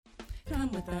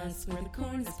Come with us where the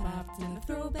corn is popped and the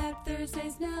throwback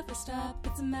Thursdays never stop.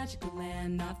 It's a magical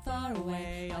land not far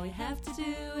away. All you have to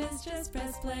do is just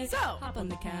press play. So hop on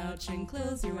the couch and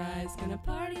close your eyes. Gonna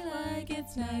party like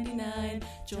it's 99.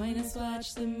 Join us,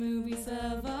 watch the movies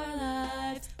of our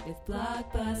lives with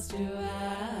Blockbuster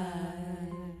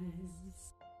Wives.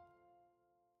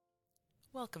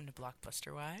 Welcome to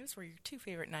Blockbuster Wives, where your two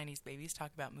favorite 90s babies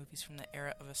talk about movies from the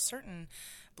era of a certain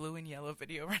blue and yellow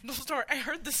video rental store. I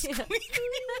heard the squeak.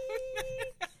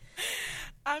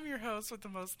 I'm your host with the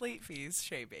most late fees,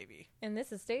 Shay Baby. And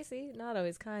this is Stacy, not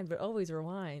always kind, but always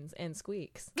rewinds and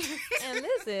squeaks. And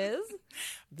this is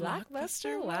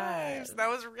Blockbuster Wives. That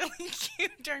was really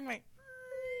cute during my...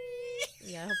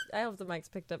 Yeah, I hope the mic's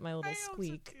picked up my little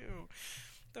squeak. So too.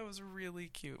 That was really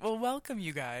cute. Well, welcome,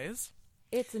 you guys.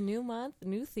 It's a new month,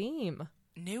 new theme.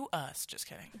 New us. Just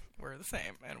kidding. We're the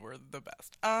same, and we're the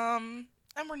best. And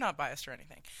we're not biased or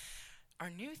anything. Our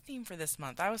new theme for this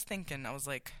month, I was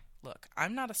like, look,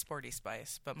 I'm not a sporty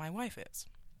spice, but my wife is.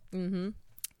 Mm-hmm.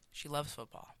 She loves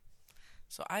football.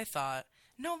 So I thought,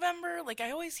 November, like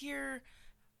I always hear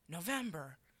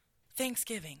November,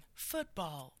 Thanksgiving,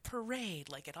 football, parade,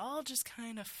 like it all just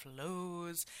kind of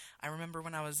flows. I remember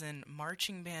when I was in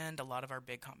marching band, a lot of our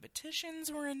big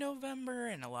competitions were in November,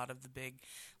 and a lot of the big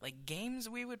like games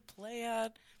we would play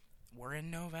at were in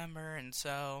November, and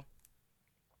so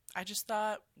I just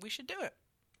thought we should do it.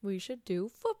 We should do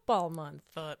football month.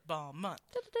 Football month.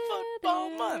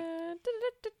 Football month.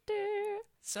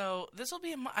 So this will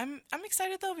be I'm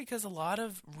excited though because a lot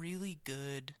of really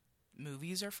good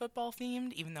movies are football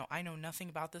themed, even though I know nothing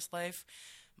about this life.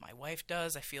 My wife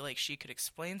does. I feel like she could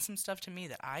explain some stuff to me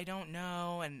that I don't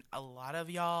know, and a lot of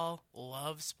y'all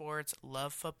love sports,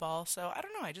 love football, so I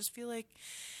don't know, I just feel like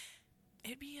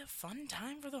it'd be a fun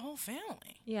time for the whole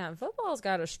family. Yeah, and football's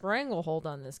got a stranglehold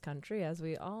on this country, as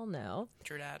we all know.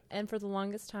 True that. And for the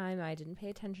longest time, I didn't pay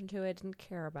attention to it, didn't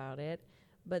care about it,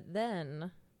 but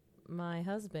then my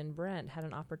husband, Brent, had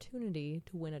an opportunity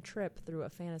to win a trip through a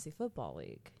fantasy football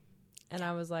league. And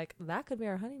I was like, that could be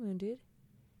our honeymoon, dude.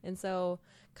 And so,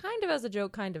 kind of as a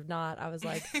joke, kind of not, I was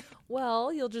like,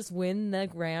 well, you'll just win the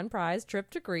grand prize trip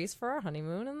to Greece for our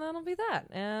honeymoon, and that'll be that.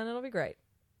 And it'll be great.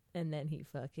 And then he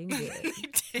fucking did.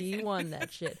 He won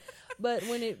that shit. But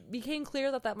when it became clear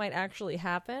that that might actually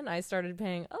happen, I started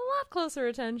paying a lot closer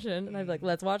attention. And I'd be like,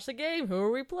 let's watch the game. Who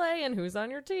are we playing? Who's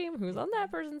on your team? Who's on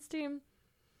that person's team?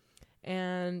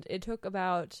 And it took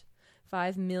about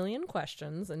 5 million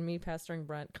questions and me pestering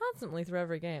Brent constantly through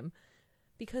every game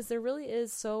because there really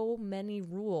is so many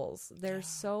rules. There's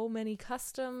so many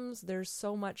customs. There's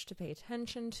so much to pay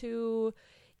attention to.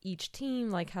 Each team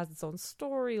like has its own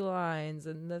storylines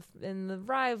and the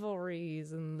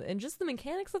rivalries and just the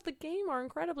mechanics of the game are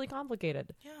incredibly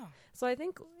complicated. Yeah. So I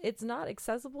think it's not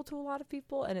accessible to a lot of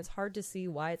people, and it's hard to see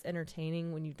why it's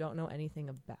entertaining when you don't know anything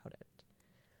about it.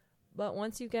 But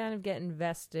once you kind of get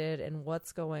invested in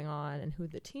what's going on and who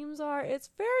the teams are, it's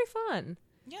very fun.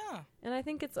 Yeah. And I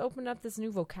think it's opened up this new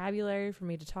vocabulary for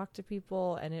me to talk to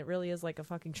people, and it really is like a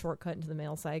fucking shortcut into the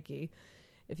male psyche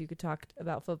if you could talk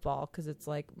about football, because it's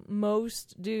like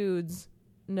most dudes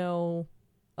know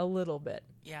a little bit.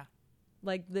 Yeah.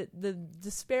 Like the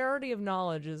disparity of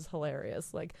knowledge is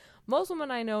hilarious. Like most women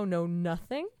I know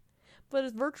nothing,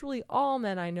 but virtually all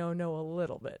men I know a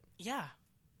little bit. Yeah.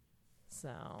 So.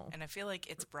 And I feel like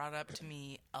it's brought up to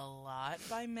me a lot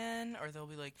by men, or they'll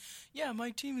be like, yeah, my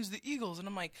team is the Eagles. And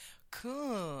I'm like,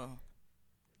 cool.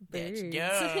 Let's go.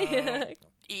 Yeah.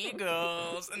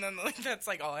 Eagles. And then like that's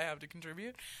like all I have to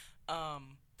contribute.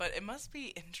 But it must be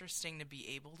interesting to be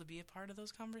able to be a part of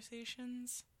those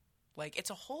conversations. Like, it's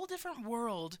a whole different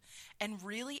world, and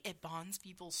really, it bonds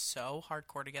people so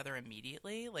hardcore together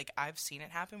immediately. Like, I've seen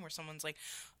it happen where someone's like,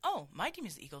 oh, my team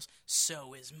is the Eagles,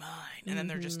 so is mine. And then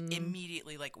they're just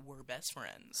immediately like, we're best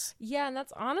friends. Yeah, and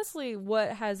that's honestly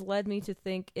what has led me to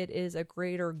think it is a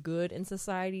greater good in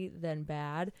society than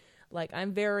bad. Like,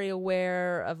 I'm very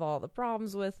aware of all the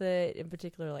problems with it, in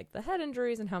particular, like, the head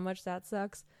injuries and how much that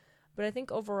sucks. But I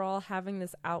think overall having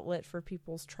this outlet for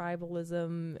people's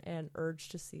tribalism and urge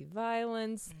to see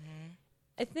violence,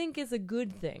 I think is a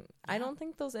good thing. Yeah. I don't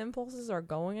think those impulses are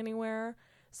going anywhere.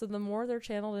 So the more they're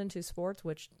channeled into sports,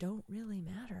 which don't really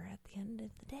matter at the end of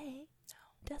the day,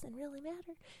 doesn't really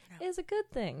matter, is a good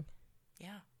thing.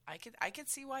 Yeah. I could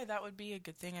see why that would be a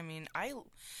good thing. I mean, I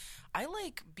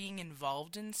like being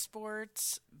involved in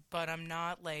sports, but I'm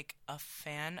not like a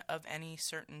fan of any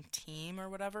certain team or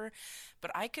whatever.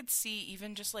 But I could see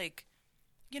even just like,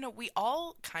 you know, we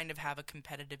all kind of have a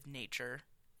competitive nature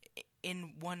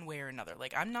in one way or another.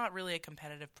 Like, I'm not really a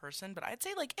competitive person, but I'd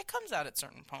say like it comes out at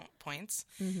certain points.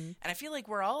 And I feel like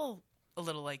we're all a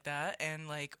little like that, and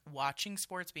like watching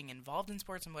sports, being involved in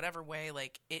sports in whatever way,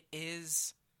 like it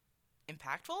is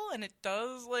impactful, and it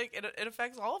does, like, it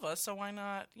affects all of us, so why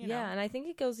not, you know? And I think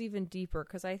it goes even deeper,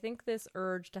 because I think this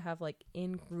urge to have, like,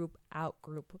 in-group,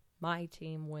 out-group, my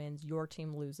team wins, your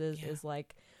team loses, is,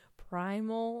 like,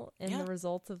 primal in the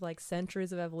results of, like,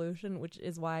 centuries of evolution, which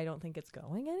is why I don't think it's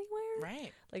going anywhere.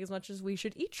 Right. Like, as much as we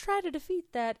should each try to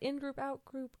defeat that in-group,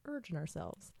 out-group urge in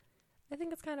ourselves, I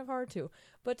think it's kind of hard to.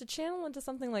 But to channel into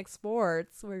something like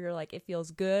sports, where you're like, it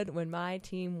feels good when my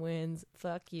team wins,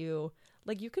 fuck you.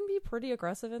 Like, you can be pretty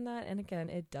aggressive in that, and again,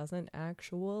 it doesn't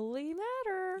actually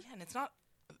matter. Yeah, and it's not,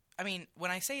 I mean, when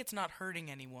I say it's not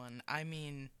hurting anyone, I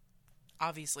mean,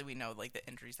 obviously we know, like, the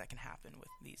injuries that can happen with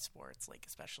these sports, like,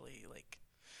 especially, like,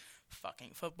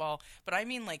 fucking football. But I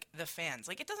mean, like, the fans.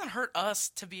 Like, it doesn't hurt us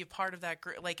to be a part of that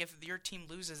group. Like, if your team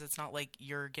loses, it's not like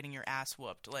you're getting your ass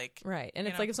whooped. Like, right. And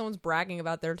it's like if someone's bragging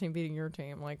about their team beating your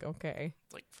team, like, okay.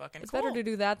 It's like fucking It's cool. better to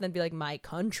do that than be like, my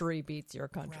country beats your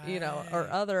country, Right. you know, or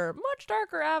other much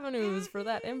darker avenues for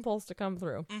that impulse to come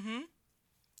through. Mm-hmm.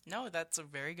 No, that's a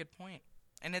very good point.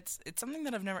 And it's something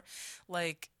that I've never,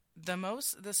 like,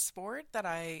 the sport that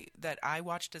I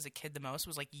watched as a kid the most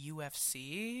was like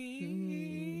UFC.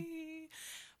 Mm.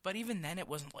 But even then, it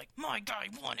wasn't like, my guy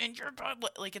won and your guy,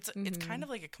 like, it's kind of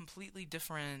like a completely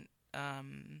different, I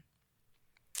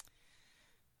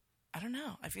don't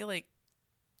know. I feel like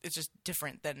it's just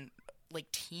different than, like,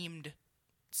 teamed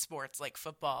sports like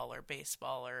football or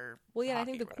baseball or Well, I hockey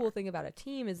think the or cool whatever. thing about a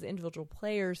team is the individual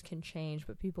players can change,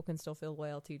 but people can still feel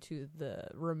loyalty to the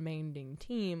remaining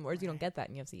team, whereas you don't get that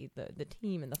in UFC. The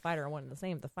team and the fighter are one and the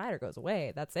same. If the fighter goes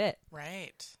away, that's it.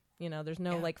 Right. You know, there's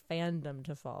no, like, fandom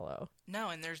to follow. No,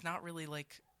 and there's not really,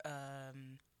 like,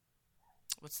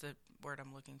 what's the word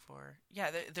I'm looking for?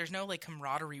 Yeah, there's no, like,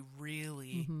 camaraderie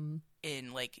really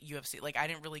in, like, UFC. Like, I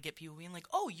didn't really get people being like,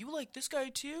 oh, you like this guy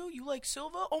too? You like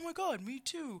Silva? Oh my god, me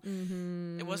too.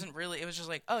 Mm-hmm. It wasn't really, it was just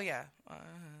like, oh yeah.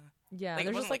 Yeah, like, it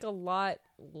there's just, wasn't like, a lot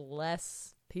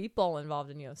less people involved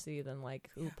in UFC than,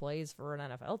 like, who plays for an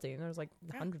NFL team. There's, like,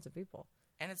 hundreds of people.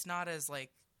 And it's not as,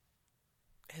 like,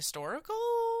 historical,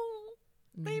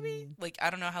 maybe? Like, I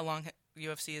don't know how long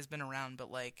UFC has been around, but,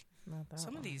 like, Not that some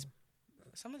of long.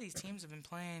 these teams have been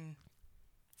playing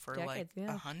for Decades, like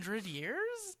 100 years.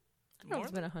 I don't know if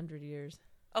it's been 100 years.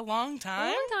 A long A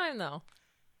time. long time, though.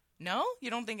 No, you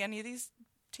don't think any of these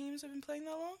teams have been playing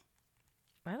that long?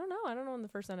 I don't know. I don't know when the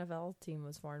first NFL team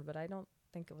was formed, but I don't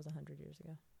think it was 100 years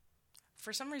ago.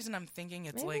 For some reason, I'm thinking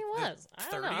it's Maybe like it was. the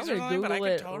I don't know. 30s I'm or gonna something, but I Google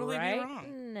could it totally right be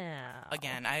wrong. now.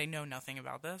 Again, I know nothing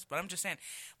about this, but I'm just saying,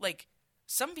 like,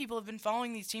 some people have been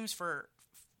following these teams for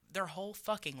their whole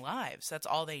fucking lives. That's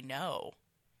all they know.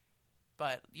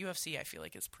 But UFC, I feel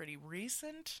like, is pretty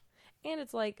recent. And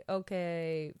it's like,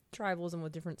 okay, tribalism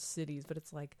with different cities, but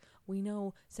it's like, we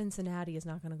know Cincinnati is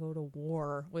not going to go to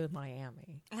war with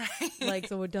Miami. Right. Like,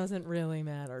 so it doesn't really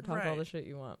matter. Talk all the Right. shit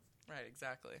you want. Right,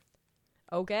 exactly.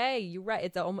 Okay, you're right.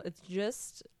 It's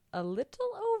just a little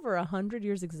over 100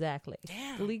 years exactly.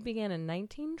 Damn. The league began in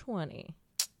 1920.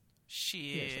 Shit.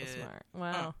 You're so smart.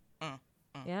 Wow. uh,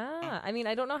 yeah. I mean,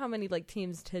 I don't know how many, like,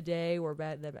 teams today were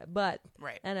bad, but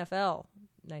Right. NFL,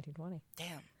 1920.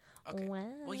 Damn. Okay. Wow.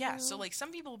 Well, yeah, so, like,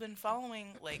 some people have been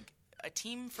following, like, a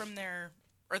team from their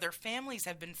families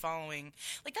have been following.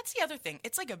 Like, that's the other thing.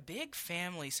 It's, like, a big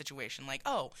family situation. Like,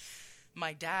 oh,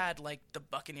 my dad liked the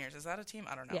Buccaneers. Is that a team?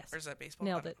 I don't know. Yes. Or is that baseball?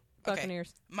 Nailed it. Okay.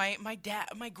 Buccaneers.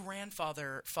 My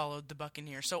grandfather followed the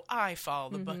Buccaneers, so I follow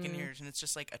the Buccaneers, and it's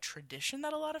just, like, a tradition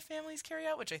that a lot of families carry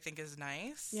out, which I think is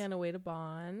nice. Yeah, and a way to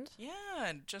bond. Yeah,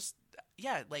 and just,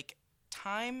 yeah, like,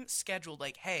 time scheduled,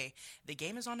 like, hey, the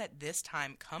game is on at this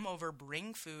time, come over,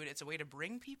 bring food. It's a way to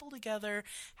bring people together,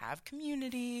 have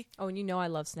community. Oh, and you know I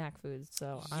love snack foods,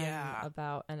 so Yeah. I'm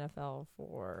about NFL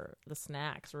for the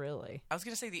snacks, really. I was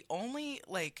going to say the only,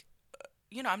 like,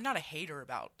 you know, I'm not a hater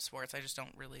about sports. I just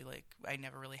don't really, like, I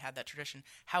never really had that tradition.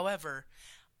 However,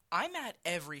 I'm at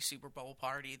every Super Bowl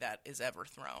party that is ever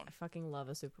thrown. I fucking love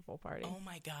a Super Bowl party. Oh,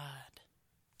 my God.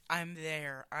 I'm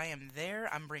there. I am there.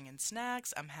 I'm bringing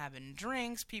snacks. I'm having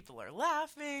drinks. People are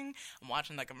laughing. I'm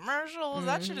watching the commercials.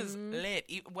 That shit is lit.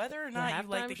 Whether or The not you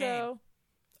like the halftime game. show,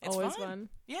 It's always fun. fun.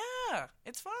 Yeah,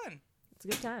 it's fun. It's a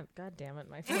good time. God damn it,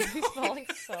 my phone is falling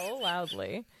so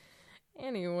loudly.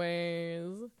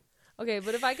 Anyways. Okay,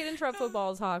 but if I could interrupt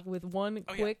football talk with one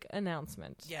quick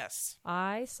announcement. Yes.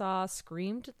 I saw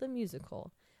Screamed the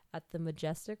Musical at the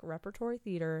Majestic Repertory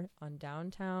Theater on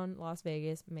downtown Las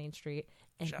Vegas, Main Street,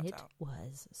 and Shouts it out.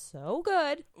 was so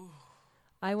good. Ooh.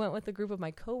 I went with a group of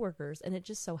my coworkers, and it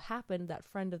just so happened that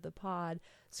friend of the pod,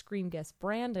 Scream guest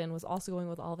Brandon, was also going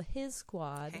with all of his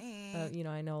squad. Hey. You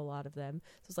know, I know a lot of them.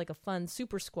 So it's like a fun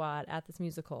super squad at this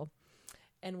musical.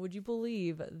 And would you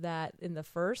believe that in the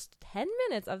first 10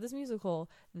 minutes of this musical,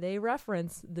 they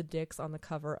reference the dicks on the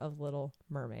cover of Little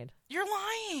Mermaid? You're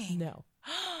lying. No.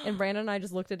 And Brandon and I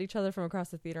just looked at each other from across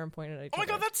the theater and pointed at each other. Oh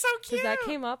my God, that's so cute. Because that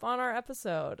came up on our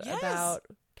episode about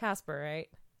Casper, right?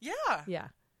 Yeah. Yeah.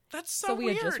 That's so So we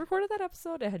weird. had just recorded that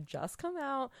episode. It had just come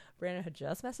out. Brandon had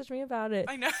just messaged me about it.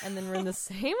 I know. And then we're in the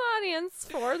same audience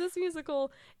for this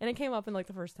musical, and it came up in like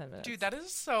the first 10 minutes. Dude, that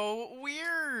is so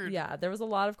weird. Yeah, there was a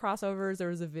lot of crossovers. There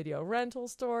was a video rental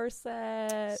store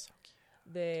set. So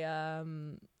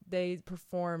cute. They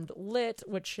performed Lit,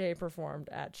 which Shay performed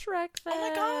at Shrek Fest. Oh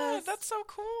my God, that's so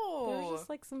cool. There's just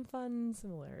like some fun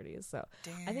similarities. So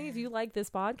Damn. I think if you like this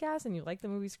podcast and you like the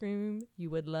movie Scream, you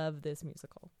would love this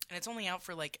musical. And it's only out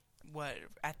for like, what,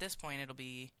 at this point it'll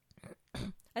be...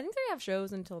 I think they have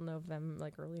shows until November,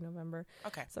 like early November.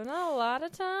 Okay. So not a lot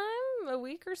of time, a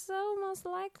week or so most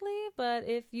likely. But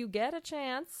if you get a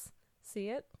chance, see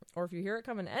it. Or if you hear it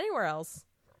coming anywhere else,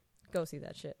 go see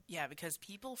that shit. Yeah, because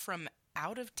people from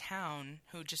out of town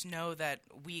who just know that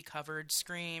we covered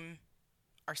Scream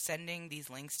are sending these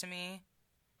links to me.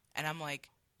 And I'm like,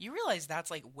 you realize that's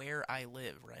like where I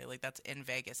live, right? Like that's in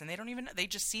Vegas. And they don't even, they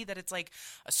just see that it's like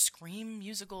a Scream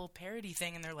musical parody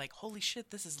thing. And they're like, holy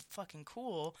shit, this is fucking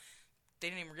cool. They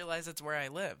didn't even realize it's where I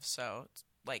live. So it's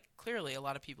like clearly a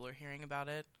lot of people are hearing about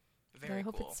it. Very I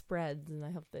hope cool. it spreads, and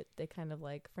I hope that they kind of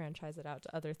like franchise it out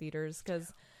to other theaters,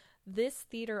 because this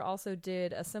theater also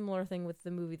did a similar thing with the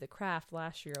movie The Craft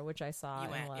last year, which I saw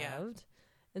and loved. Yeah.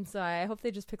 And so I hope they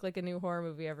just pick like a new horror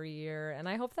movie every year, and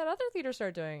I hope that other theaters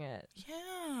start doing it.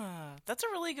 Yeah, that's a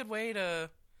really good way to,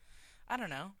 I don't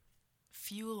know,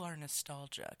 fuel our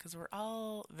nostalgia, because we're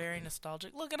all very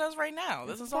nostalgic. Look at us right now.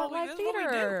 This is all we, this is what we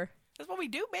do. This is what we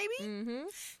do, baby. Mm-hmm.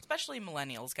 Especially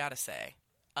millennials, gotta say.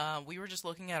 We were just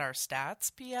looking at our stats,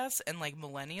 PS, and like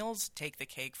millennials take the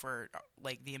cake for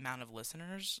like the amount of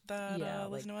listeners that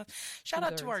listen to us. Shout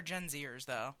out to our Gen Zers,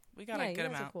 though. We got a good you guys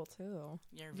amount. are cool too.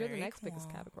 You're the very next cool. biggest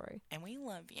category, and we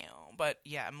love you. But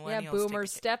yeah, millennials. Yeah,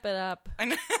 boomers, step it up. I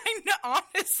know,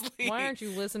 honestly. Why aren't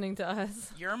you listening to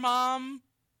us? Your mom.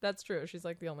 That's true. She's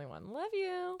like the only one. Love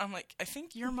you. I'm like, I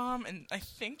think your mom and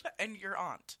and your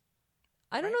aunt.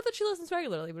 I don't know that she listens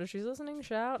regularly, but if she's listening,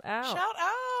 shout out. Shout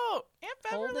out, Aunt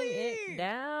Beverly. Holding it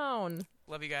down.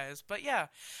 Love you guys. But yeah,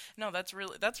 no, that's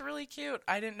really cute.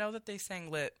 I didn't know that they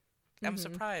sang Lit. I'm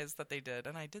surprised that they did,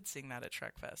 and I did sing that at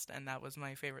Shrek Fest, and that was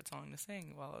my favorite song to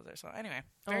sing while I was there. So anyway,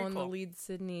 very and cool. the lead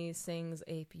Sydney sings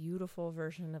a beautiful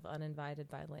version of "Uninvited"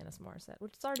 by Alanis Morissette,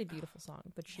 which is already a beautiful song,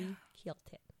 but she killed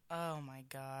it. Oh my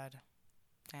God,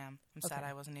 damn! I'm sad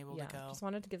I wasn't able to go. Just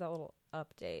wanted to give that little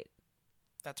update.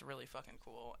 That's really fucking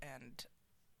cool. And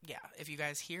yeah, if you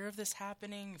guys hear of this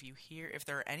happening, if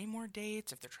there are any more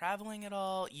dates, if they're traveling at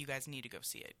all, you guys need to go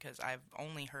see it, because I've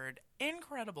only heard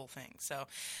incredible things. So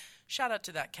shout out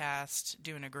to that cast,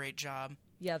 doing a great job.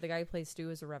 Yeah, the guy who plays Stu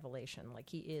is a revelation. Like,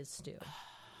 he is Stu.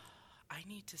 I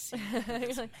need to see who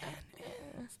this man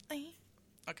is.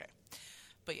 Okay.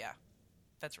 But yeah,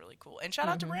 that's really cool. And shout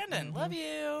out to Brandon. Love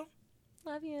you.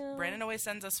 Love you. Brandon always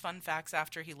sends us fun facts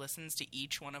after he listens to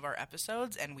each one of our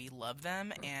episodes, and we love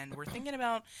them, and we're thinking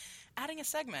about adding a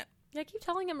segment. Yeah, I keep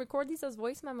telling him record these as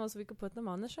voice memos so we could put them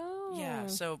on the show. Yeah,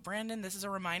 so Brandon, this is a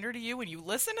reminder to you. When you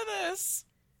listen to this,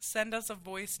 send us a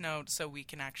voice note so we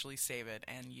can actually save it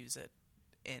and use it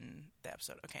in the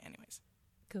episode. Okay, anyways.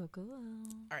 Cool.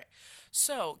 All right,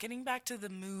 so getting back to the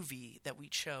movie that we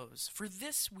chose for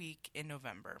this week in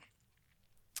November.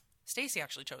 Stacy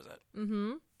actually chose it.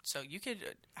 Mm-hmm. So you could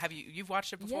you've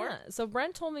watched it before? Yeah. So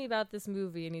Brent told me about this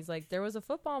movie, and he's like, there was a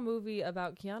football movie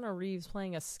about Keanu Reeves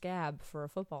playing a scab for a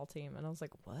football team, and I was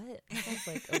like, what? That sounds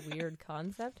like a weird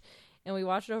concept. And we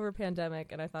watched it over a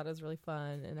pandemic, and I thought it was really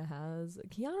fun, and it has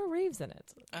Keanu Reeves in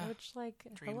it, which, like,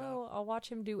 hello, I'll watch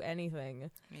him do anything.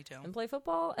 Me too. And play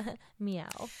football? Meow.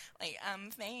 Like,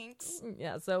 thanks.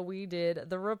 Yeah, so we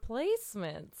did The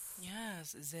Replacements.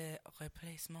 Yes, The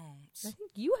Replacements. I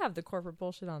think you have the corporate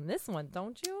bullshit on this one,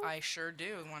 don't you? I sure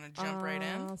do. Want to jump right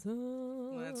in? Let's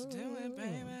do it,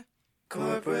 baby.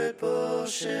 Corporate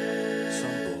bullshit.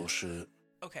 Some bullshit.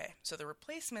 Okay, so The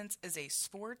Replacements is a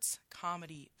sports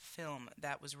comedy film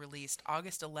that was released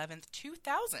August 11th,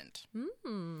 2000.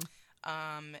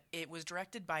 It was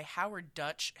directed by Howard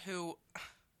Dutch, who,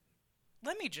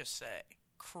 let me just say,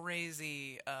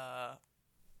 crazy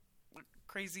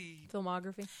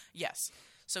filmography. Yes.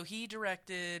 So he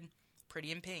directed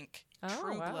Pretty in Pink, Oh,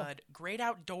 True wow. Blood, Great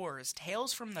Outdoors,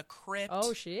 Tales from the Crypt,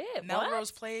 Oh, shit.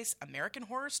 Melrose What? Place, American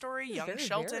Horror Story, This is Young very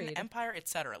Sheldon, varied. Empire,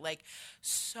 etc. Like,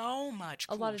 so much A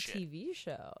cool lot of shit. TV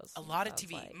shows. A lot of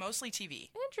sounds TV, like. mostly TV.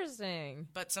 Interesting.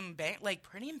 But some like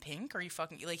Pretty in Pink. Are you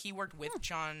fucking like he worked with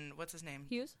John? What's his name?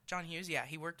 Hughes? John Hughes. Yeah,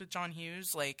 he worked with John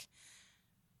Hughes. Like,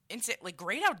 insane. Like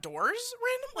Great Outdoors.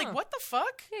 Random. Like Huh. what the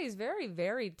fuck? Yeah, he's very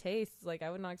varied tastes. Like, I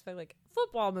would not expect, like,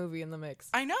 football movie in the mix.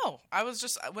 I know. I was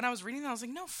just when I was reading that, I was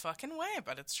like, no fucking way.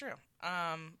 But it's true.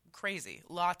 Crazy.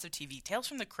 Lots of TV. Tales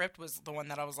from the Crypt was the one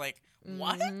that I was like,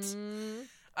 what? Mm,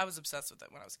 I was obsessed with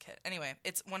it when I was a kid. Anyway,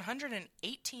 it's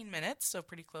 118 minutes, so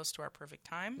pretty close to our perfect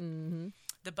time. mm-hmm.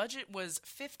 The budget was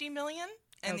 $50 million,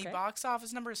 and the Okay. box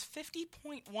office number is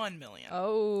 $50.1 million.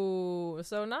 Oh,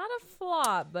 so not a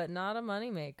flop, but not a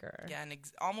moneymaker. Yeah,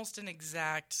 almost an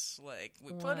exact, like,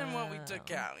 we put in what we took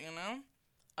Wow. out, you know?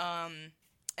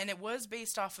 And it was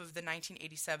based off of the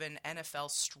 1987 NFL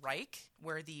strike,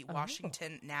 where the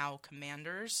Washington Now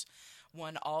Commanders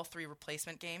won all 3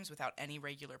 replacement games without any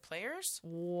regular players.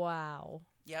 Wow.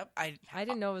 Yep. I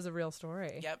didn't know it was a real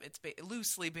story. Yep, it's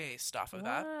loosely based off of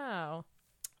that. Wow.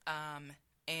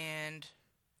 And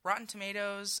Rotten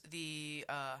Tomatoes, the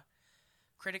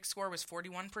critic score was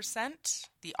 41%.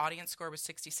 The audience score was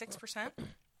 66%.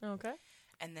 Okay.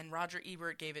 And then Roger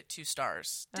Ebert gave it 2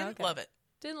 stars. Didn't Okay. love it.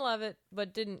 Didn't love it,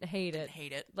 but didn't hate it.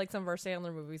 Hate it. Like some of our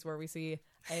Sandler movies where we see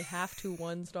a half to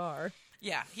 1 star.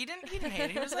 Yeah, he didn't hate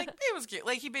it. He was like, it was cute.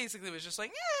 Like, he basically was just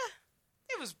like,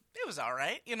 yeah, it was all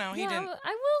right. You know, he didn't.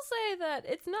 I will say that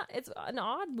it's an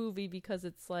odd movie because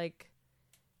it's like,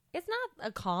 it's not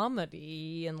a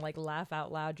comedy and like laugh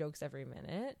out loud jokes every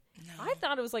minute. No. I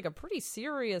thought it was like a pretty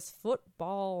serious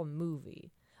football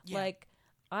movie. Yeah. Like,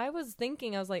 I was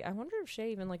thinking, I was like, I wonder if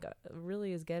Shay even like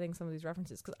really is getting some of these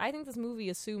references, because I think this movie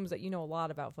assumes that you know a lot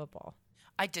about football.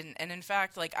 I didn't. And in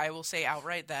fact, like, I will say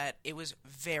outright that it was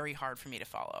very hard for me to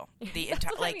follow. The That's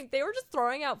entire, what like, I mean, they were just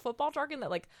throwing out football jargon that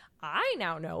like I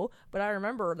now know, but I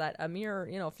remember that a mere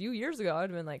a few years ago I'd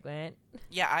have been like, man.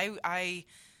 yeah, I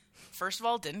first of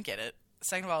all didn't get it.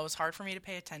 Second of all, it was hard for me to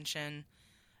pay attention.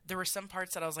 There were some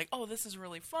parts that I was like, oh, this is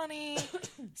really funny.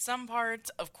 Some parts,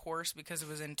 of course, because it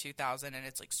was in 2000 and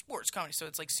it's like sports comedy, so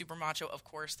it's like super macho. Of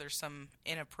course, there's some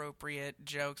inappropriate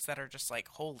jokes that are just like,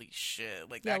 holy shit.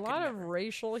 Like, Yeah, that a could lot of never-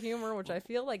 rational humor, which I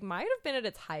feel like might have been at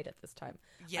its height at this time.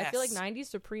 I feel like Yes.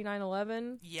 90s to pre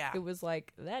 9/11. Yeah. It was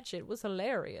like that shit was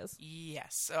hilarious.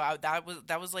 Yes. So that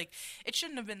was like, it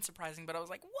shouldn't have been surprising, but I was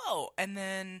like, whoa. And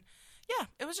then, yeah,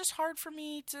 it was just hard for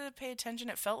me to pay attention.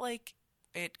 It felt like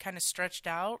it kind of stretched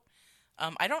out.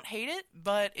 I don't hate it,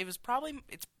 but it was probably,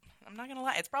 I'm not going to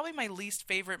lie, it's probably my least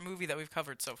favorite movie that we've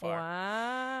covered so far.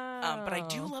 Wow. But I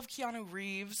do love Keanu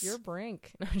Reeves. You're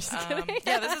Brink. No, I'm just kidding.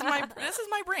 Yeah, this is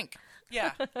my brink.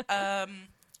 Yeah.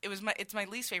 It's my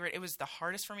least favorite. It was the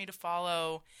hardest for me to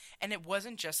follow, and it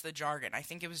wasn't just the jargon. I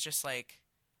think it was just like,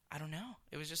 I don't know.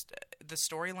 It was just the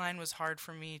storyline was hard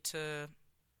for me to,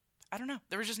 I don't know.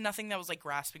 There was just nothing that was like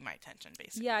grasping my attention,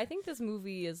 basically. Yeah, I think this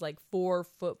movie is like for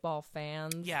football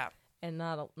fans. Yeah. And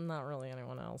not really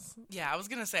anyone else. Yeah, I was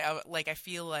gonna say, I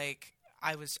feel like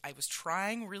I was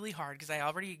trying really hard because I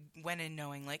already went in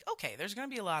knowing like, okay, there's gonna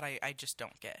be a lot I just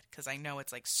don't get because I know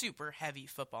it's like super heavy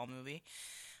football movie.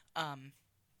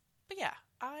 But yeah,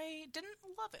 I didn't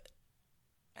love it,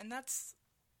 and that's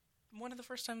one of the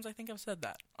first times I think I've said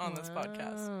that on this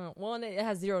podcast. Well, and it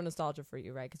has zero nostalgia for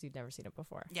you, right? Because you've never seen it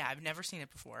before. Yeah, I've never seen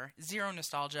it before. Zero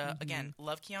nostalgia. Again,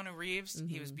 love Keanu Reeves.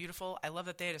 He was beautiful. I love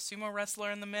that they had a sumo wrestler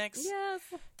in the mix. Yes.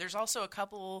 There's also a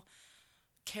couple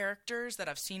characters that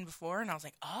I've seen before, and I was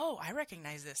like, oh, I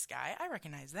recognize this guy. I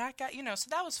recognize that guy. So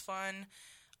that was fun.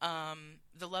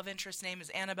 The love interest name is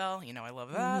Annabelle. I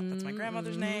love that. That's my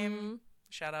grandmother's name.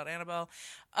 Shout out Annabelle.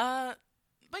 But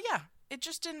yeah, it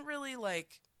just didn't really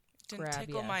didn't Grab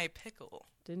tickle ya. my pickle.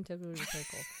 Didn't tickle your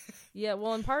pickle. Yeah,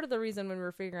 well, and part of the reason when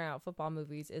we're figuring out football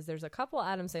movies is there's a couple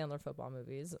Adam Sandler football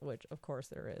movies, which of course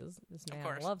there is. This man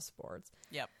course. loves sports.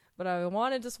 Yep. But I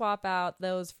wanted to swap out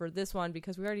those for this one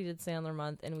because we already did Sandler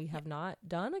month and we have not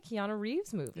done a Keanu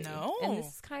Reeves movie. No. And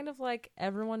this is kind of like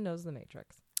everyone knows The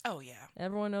Matrix. Oh, yeah.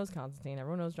 Everyone knows Constantine.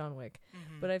 Everyone knows John Wick.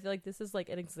 But I feel like this is like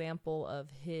an example of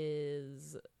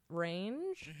his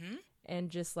range and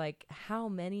just like how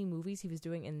many movies he was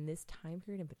doing in this time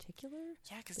period in particular.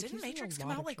 Yeah, because Like, didn't he's doing a Matrix come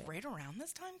lot out of shit. right around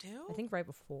this time, too? I think right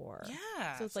before.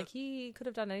 Yeah. So it's like he could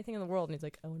have done anything in the world and he's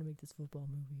like, I want to make this football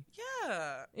movie.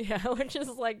 Yeah, Yeah, which is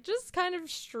like just kind of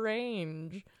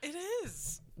strange. it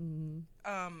is. Mm.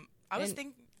 I was And-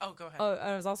 thinking... Oh, go ahead. Oh,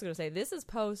 I was also going to say, this is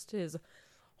post his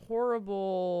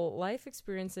horrible life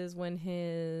experiences when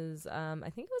his, I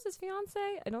think it was his fiance.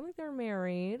 I don't think they were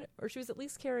married, or she was at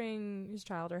least carrying his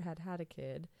child or had a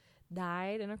kid.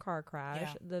 Died in a car crash.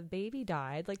 Yeah. The baby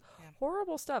died. Like,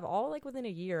 horrible stuff, all like within a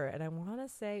year. And I want to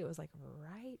say it was like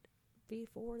right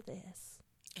before this.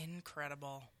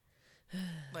 Incredible.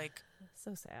 Like,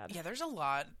 so sad. Yeah, there's a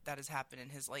lot that has happened in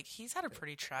his, like, he's had a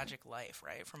pretty tragic life,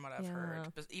 right? From what I've heard.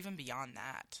 But even beyond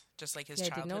that, just like his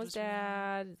childhood. Didn't know his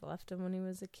dad. Left him when he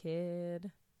was a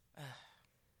kid.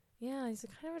 Yeah, he's a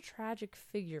kind of a tragic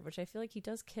figure, which I feel like he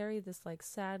does carry this like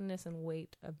sadness and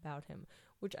weight about him,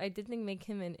 which I did think make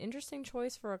him an interesting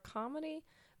choice for a comedy.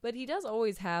 But he does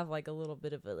always have like a little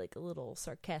bit of a little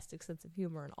sarcastic sense of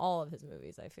humor in all of his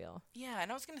movies, I feel. Yeah, and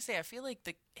I was gonna say, I feel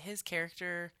like his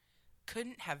character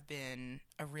couldn't have been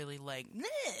a really like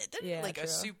a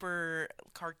super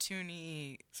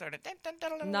cartoony sort of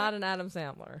not an Adam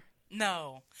Sandler.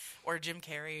 No, or Jim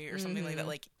Carrey or something like that.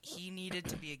 Like, he needed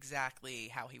to be exactly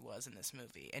how he was in this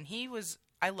movie, and he was.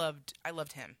 I loved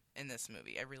him in this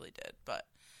movie. I really did. But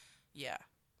yeah,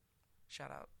 shout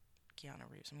out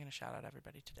Keanu Reeves. I'm gonna shout out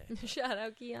everybody today. Shout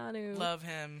out Keanu. Love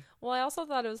him. Well, I also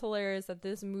thought it was hilarious that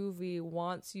this movie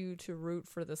wants you to root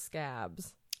for the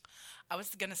scabs. I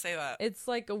was gonna say that. It's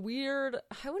like a weird.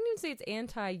 I wouldn't even say it's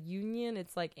anti-union.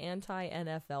 It's like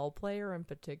anti-NFL player in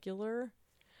particular.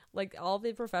 Like, all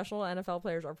the professional NFL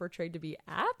players are portrayed to be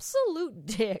absolute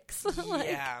dicks.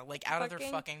 like out of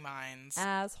their fucking minds.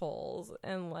 Assholes.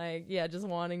 And, like, just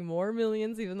wanting more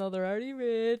millions even though they're already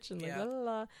rich. And, like, blah, blah,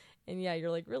 blah. And, you're,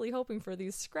 like, really hoping for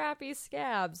these scrappy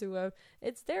scabs who have,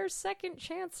 it's their second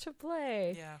chance to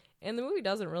play. Yeah. And the movie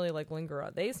doesn't really, like, linger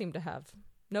on. They seem to have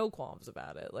no qualms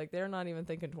about it. Like, they're not even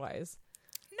thinking twice.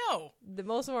 No.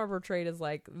 Most of them are portrayed as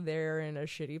like they're in a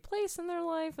shitty place in their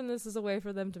life and this is a way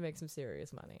for them to make some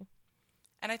serious money.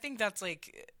 And I think that's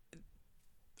like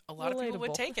a lot of people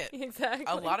would take it. Exactly.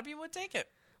 A lot of people would take it.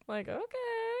 Like,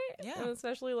 okay. Yeah. And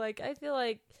especially like, I feel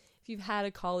like if you've had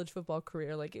a college football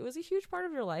career, like it was a huge part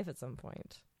of your life at some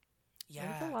point. Yeah.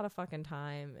 Like, it's a lot of fucking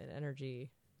time and energy.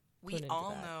 We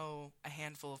all know a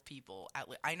handful of people,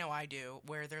 I know I do,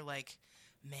 where they're like,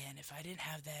 man, if I didn't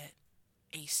have that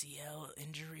ACL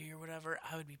injury or whatever,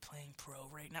 I would be playing pro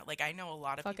right now. Like, I know a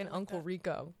lot of fucking people Uncle like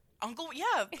Rico.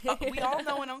 We all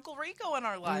know an Uncle Rico in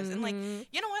our lives. And like,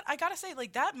 you know what? I gotta say,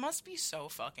 like, that must be so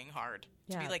fucking hard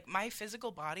to be like, my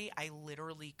physical body, I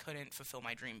literally couldn't fulfill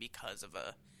my dream because of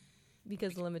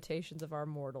the limitations of our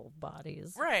mortal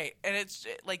bodies. Right. And it's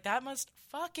like, that must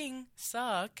fucking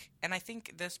suck. And I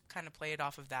think this kind of played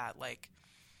off of that, like,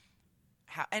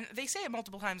 and they say it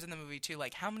multiple times in the movie too,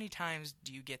 like, how many times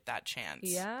do you get that chance?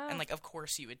 Yeah. And like, of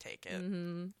course you would take it.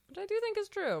 Mm-hmm. Which I do think is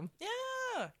true.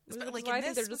 Yeah. Like, I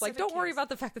think they're just like, don't worry about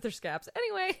the fact that they're scabs.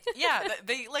 Anyway. Yeah,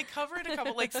 they like cover it a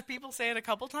couple, like, people say it a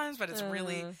couple times, but it's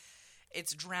really,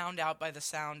 it's drowned out by the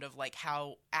sound of like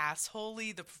how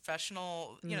assholey the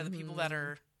professional, you know, the people that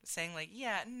are saying like,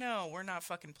 yeah, no, we're not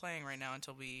fucking playing right now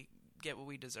until we get what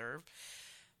we deserve.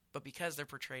 But because they're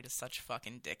portrayed as such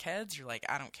fucking dickheads, you're like,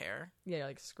 I don't care. Yeah,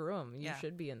 like, screw them. You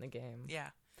should be in the game. Yeah.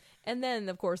 And then,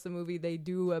 of course, the movie, they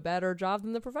do a better job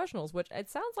than the professionals, which it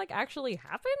sounds like actually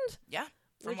happened. Yeah,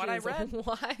 from what I read.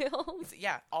 Wild.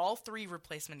 Yeah, all 3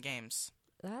 replacement games.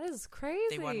 That is crazy.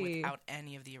 They won without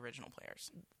any of the original players.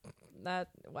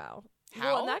 Wow.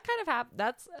 How? Well, that kind of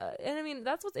that's and I mean,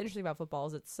 that's what's interesting about football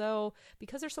is it's so,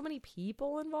 because there's so many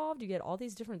people involved, you get all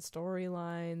these different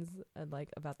storylines and like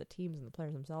about the teams and the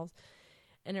players themselves.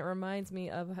 And it reminds me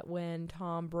of when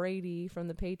Tom Brady from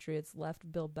the Patriots left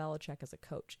Bill Belichick as a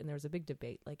coach. And there was a big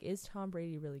debate. Like, is Tom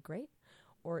Brady really great?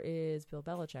 Or is Bill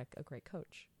Belichick a great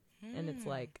coach? And it's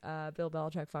like, Bill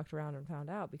Belichick fucked around and found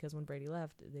out because when Brady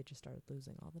left, they just started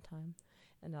losing all the time.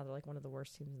 And now they're like one of the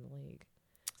worst teams in the league.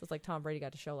 So it's like Tom Brady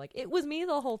got to show, like, it was me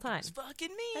the whole time. It's fucking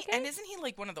me. Okay. And isn't he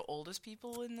like one of the oldest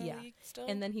people in the league still?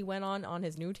 And then he went on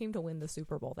his new team to win the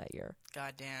Super Bowl that year.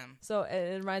 God damn. So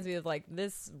it reminds me of like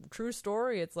this true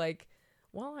story. It's like,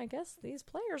 well, I guess these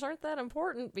players aren't that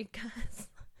important because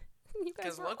you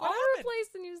guys were all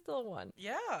replaced and you still won.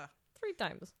 Yeah. 3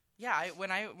 times. Yeah,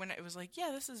 when it was like,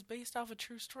 yeah, this is based off a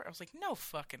true story, I was like, no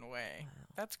fucking way. Wow.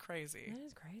 That's crazy. That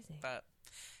is crazy. But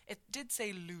it did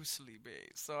say loosely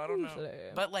based, so I don't know.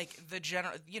 But like the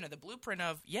general, the blueprint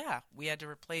of, we had to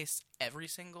replace every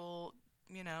single,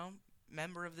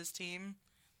 member of this team.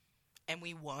 And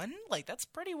we won? Like, that's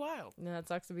pretty wild. And that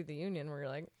sucks to be the Union where you're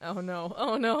like, oh no.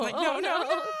 Like, no.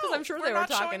 Because I'm sure they were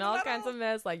talking all medal. kinds of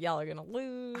mess, like, y'all are going to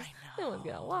lose. I No one's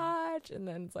going to watch. And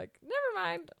then it's like, never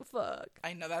mind. Fuck.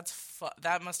 I know,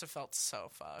 that must have felt so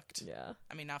fucked. Yeah.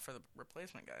 I mean, not for the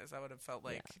replacement guys. That would have felt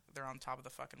like they're on top of the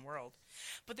fucking world.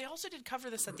 But they also did cover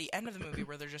this at the end of the movie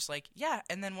where they're just like, yeah,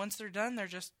 and then once they're done, they're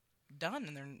just done,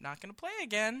 and they're not going to play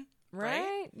again.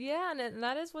 Right? Yeah, and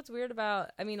that is what's weird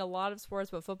about, I mean, a lot of sports,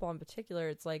 but football in particular,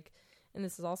 it's like, and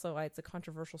this is also why it's a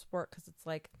controversial sport, because it's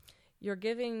like, you're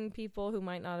giving people who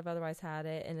might not have otherwise had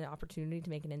it an opportunity to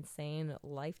make an insane,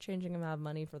 life-changing amount of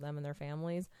money for them and their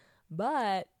families,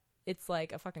 but it's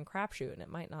like a fucking crapshoot, and it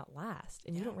might not last,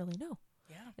 and you don't really know.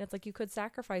 Yeah. And it's like you could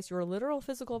sacrifice your literal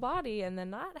physical body and then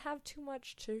not have too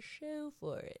much to show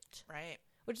for it. Right.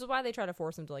 Which is why they try to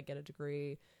force them to, like, get a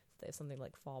degree, so they have something to,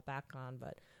 like, fall back on,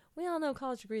 but we all know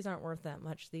college degrees aren't worth that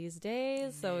much these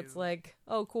days, so it's like,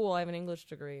 oh, cool, I have an English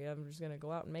degree. I'm just going to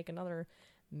go out and make another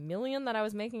 $1 million that I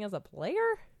was making as a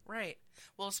player? Right.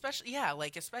 Well, especially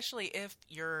if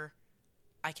you're,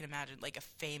 I can imagine, like, a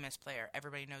famous player.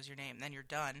 Everybody knows your name. Then you're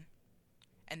done.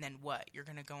 And then what? You're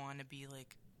going to go on to be,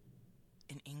 like,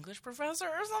 an English professor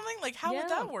or something? Like, how would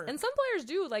that work? And some players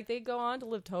do. Like, they go on to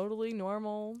live totally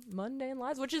normal, mundane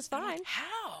lives, which is fine. Like,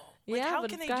 how? Like, how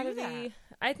can they do that?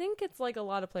 I think it's like a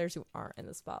lot of players who aren't in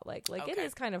the spotlight. Like, Okay. it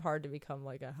is kind of hard to become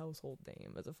like a household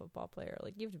name as a football player.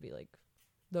 Like, you have to be like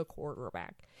the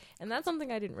quarterback. And that's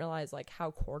something I didn't realize, like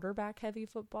how quarterback heavy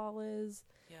football is.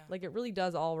 Yeah. Like, it really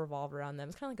does all revolve around them.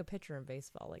 It's kind of like a pitcher in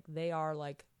baseball. Like, they are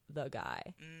like the guy.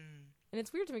 And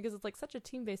it's weird to me because it's like such a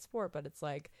team-based sport, but it's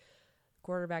like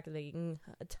quarterback making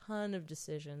a ton of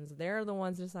decisions. They're the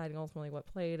ones deciding ultimately what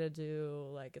play to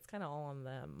do. Like, it's kind of all on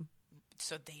them.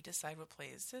 So they decide what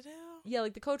plays to do? Yeah,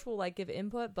 like the coach will like give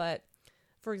input, but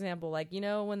for example, like, you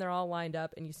know, when they're all lined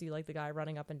up and you see like the guy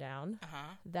running up and down,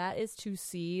 that is to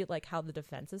see like how the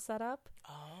defense is set up.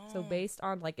 So based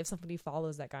on like if somebody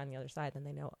follows that guy on the other side, then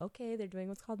they know, okay, they're doing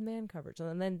what's called man coverage.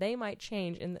 And then they might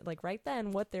change in like right then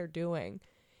what they're doing.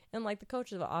 And like the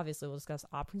coaches obviously will discuss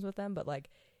options with them, but like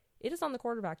it is on the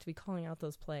quarterback to be calling out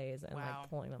those plays and like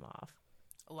pulling them off.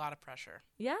 A lot of pressure.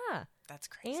 Yeah. That's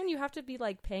crazy. And you have to be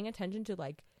like paying attention to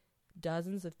like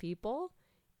dozens of people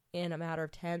in a matter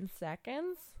of 10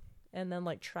 seconds and then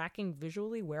like tracking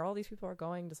visually where all these people are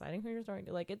going, deciding who you're throwing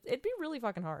to. Like it'd be really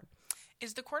fucking hard.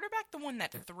 Is the quarterback the one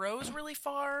that throws really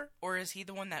far, or is he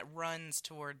the one that runs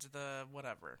towards the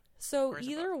whatever? So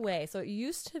either way, so it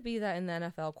used to be that in the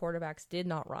NFL, quarterbacks did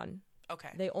not run. Okay.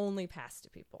 They only passed to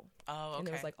people. Oh, okay. And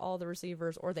it was like all the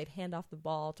receivers, or they'd hand off the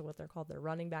ball to what they're called their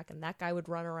running back, and that guy would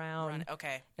run around.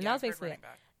 Okay. And that was basically it.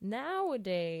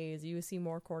 Nowadays, you see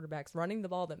more quarterbacks running the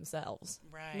ball themselves.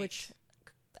 Right. Which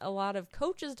a lot of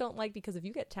coaches don't like, because if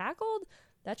you get tackled,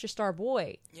 that's your star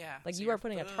boy. Yeah. Like, so you are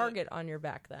putting a target on your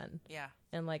back then. Yeah.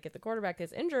 And like if the quarterback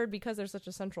is injured, because they're such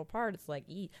a central part, it's like,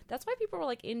 that's why people were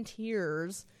like in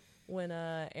tears when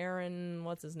Aaron,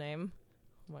 what's his name?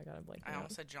 Oh my god, I'm blanking. I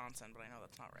almost said Johnson, but I know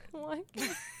that's not right. What?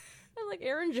 I'm like,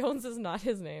 Aaron Jones is not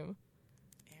his name.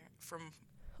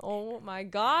 Oh my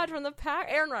god, from the pack,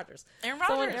 Aaron Rodgers.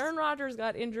 So when Aaron Rodgers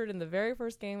got injured in the very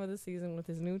first game of the season with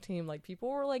his new team, like people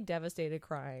were like devastated,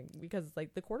 crying, because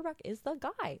like the quarterback is the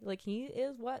guy. Like, he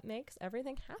is what makes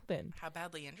everything happen. How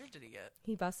badly injured did he get?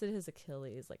 He busted his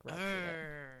Achilles, like ruptured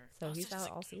it. So he's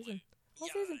out all season.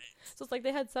 Season. So it's like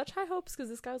they had such high hopes because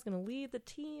this guy was going to lead the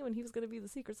team and he was going to be the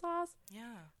secret sauce. Yeah.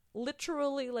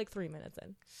 Literally like 3 minutes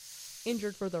in.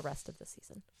 Injured for the rest of the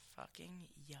season. Fucking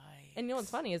yikes. And you know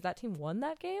what's funny is that team won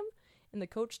that game and the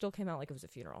coach still came out like it was a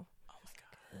funeral. Oh my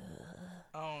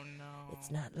god. Oh no.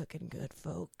 It's not looking good,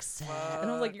 folks. And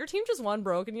I was like, your team just won,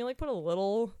 bro. Can you like put a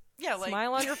little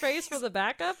smile on your face for the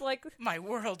backup? Like, my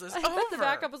world is over. I bet the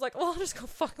backup was like, well, I'll just go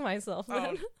fuck myself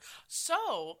then.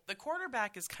 So the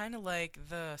quarterback is kind of like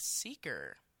the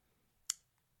seeker.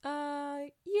 Yeah.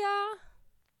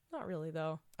 Not really,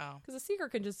 though. Oh. Because the seeker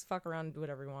can just fuck around and do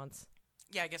whatever he wants.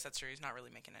 Yeah, I guess that's true. He's not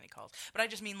really making any calls. But I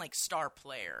just mean like star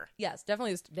player. Yes,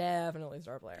 definitely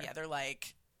star player. Yeah, they're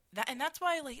like that, and that's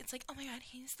why like it's like, oh my god,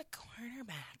 he's the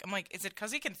quarterback. I'm like, is it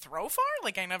because he can throw far?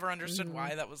 Like, I never understood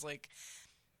why that was like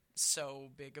so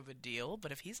big of a deal.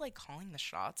 But if he's like calling the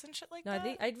shots and shit like that,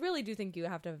 I really do think you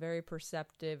have to have a very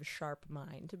perceptive, sharp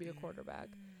mind to be a quarterback,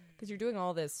 because you're doing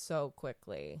all this so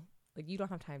quickly. Like, you don't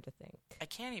have time to think. I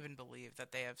can't even believe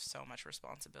that they have so much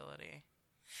responsibility.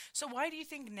 So why do you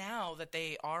think now that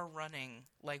they are running,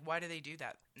 like, why do they do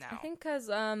that now? I think because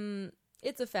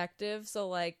it's effective. So,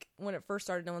 like, when it first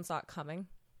started, no one saw it coming.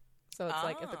 So it's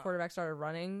like if the quarterback started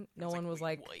running, no one was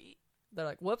like, wait. They're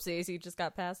like, whoopsies, he just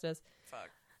got past us. Fuck.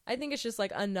 I think it's just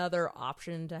like another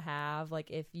option to have.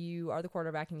 Like if you are the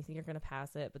quarterback and you think you're going to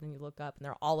pass it, but then you look up and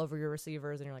they're all over your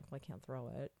receivers and you're like, well, I can't throw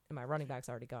it. And my running back's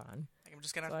already gone. Like, I'm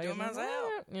just going to have to do it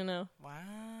myself. You know. Wow.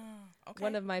 Okay.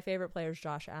 One of my favorite players,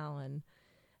 Josh Allen,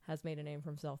 has made a name for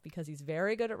himself because he's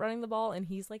very good at running the ball and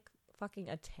he's like fucking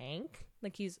a tank.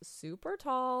 Like he's super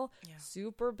tall,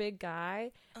 super big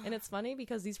guy. And it's funny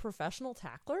because these professional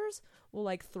tacklers will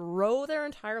like throw their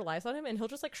entire lives on him and he'll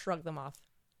just like shrug them off.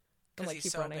 And, like, he's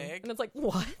keep so running. big. And it's like,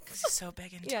 what? Because he's so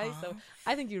big and tall. Yeah, he's so.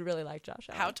 I think you'd really like Josh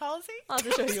Allen. How tall is he? I'll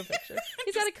just show you a picture.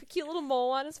 He's got a cute little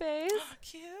mole on his face.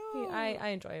 Cute. I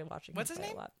enjoy watching What's him his play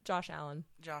name? a lot. Josh Allen.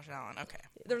 Josh Allen. Okay.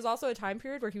 There was also a time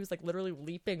period where he was like literally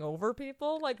leaping over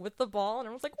people like with the ball, and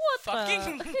everyone's like, "What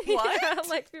Fucking the?" what? Yeah,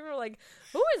 like people were like,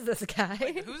 "Who is this guy?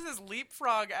 Like, who's this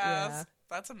leapfrog ass?" Yeah.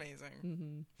 That's amazing.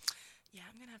 Mm-hmm. Yeah,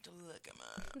 I'm gonna have to look him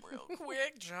up real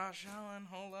quick. Josh Allen.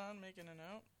 Hold on, making a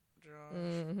note. Josh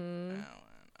Allen.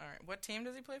 All right. What team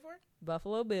does he play for?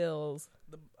 Buffalo Bills.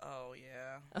 Oh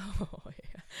yeah. Oh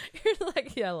yeah. You're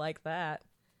like, yeah, like that.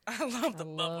 I love the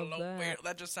Buffalo that. Bills.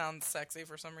 That just sounds sexy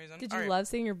for some reason. Did All you right. love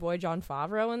seeing your boy John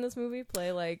Favreau in this movie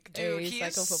play like Dude, a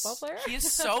psycho football player? He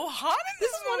is so hot in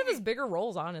This this is one of his bigger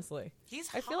roles, honestly. He's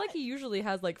I feel hot. like he usually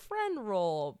has like friend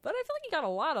role, but I feel like he got a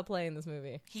lot of play in this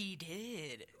movie. He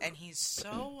did, and he's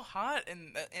so hot,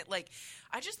 and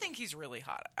I just think he's really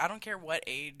hot. I don't care what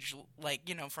age, like,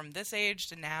 you know, from this age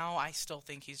to now, I still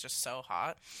think he's just so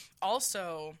hot.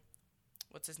 Also,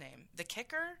 what's his name? The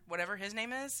kicker, whatever his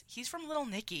name is, he's from Little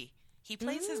Nicky. He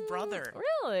plays his brother.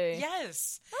 Really?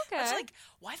 Yes. Okay. I was like,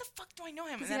 why the fuck do I know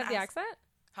him? Does And he have the accent?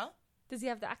 Huh? Does he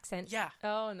have the accent? Yeah.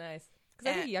 Oh, nice.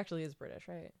 Because I think he actually is British,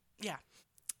 right? Yeah.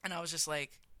 And I was just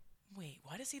like, wait,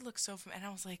 why does he look so familiar? And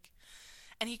I was like,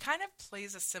 and he kind of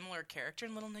plays a similar character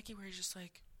in Little Nicky where he's just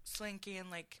like slinky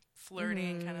and like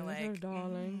flirting, kind of like,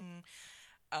 darling.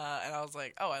 And I was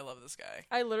like, oh, I love this guy.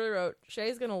 I literally wrote,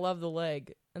 Shay's going to love the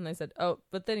leg. And they said, oh,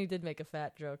 but then he did make a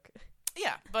fat joke.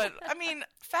 Yeah, but I mean,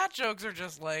 fat jokes are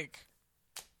just like,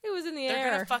 It was in the they're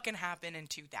air. gonna fucking happen in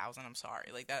 2000. I'm sorry,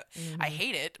 like that. I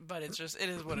hate it, but it's just, it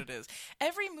is what it is.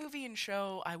 Every movie and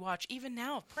show I watch, even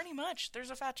now, pretty much there's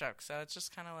a fat joke. So it's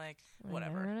just kind of like,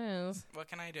 whatever. There it is. What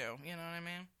can I do? You know what I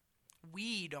mean?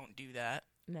 We don't do that,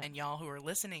 No. and y'all who are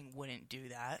listening wouldn't do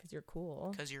that Because you're cool.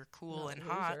 because you're cool Not and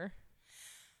a hot. loser.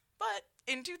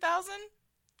 But in 2000,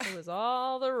 It was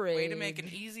all the rage. way to make an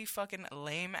easy fucking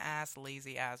lame ass,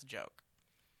 lazy ass joke.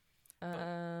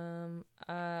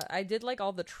 I did like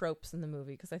all the tropes in the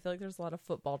movie because I feel like there's a lot of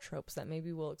football tropes that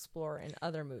maybe we'll explore in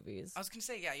other movies. I was gonna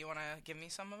say, yeah, you want to give me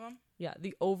some of them? Yeah,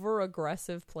 the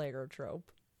over-aggressive player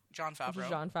trope. John Which Favreau. is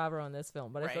John Favreau in this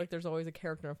film, but I Right. feel like there's always a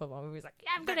character in a football movie who's like, yeah,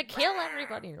 I'm gonna kill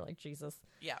everybody, and you're like, Jesus.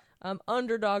 Yeah.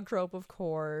 Underdog trope, of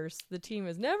course. The team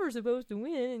is never supposed to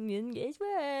win, and guess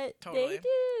what? Totally. They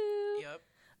do.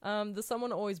 Yep. The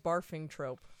someone always barfing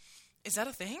trope. Is that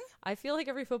a thing? I feel like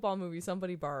every football movie,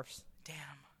 somebody barfs.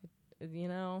 Damn. You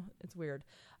know, it's weird.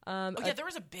 Oh yeah, there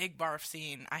was a big barf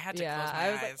scene. I had to yeah, close my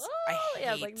I was eyes. like, oh, I yeah,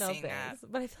 I was hate like, no seeing thanks.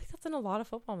 that. But I feel like that's in a lot of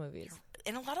football movies.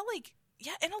 In a lot of like,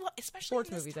 yeah, in a lot, especially Sports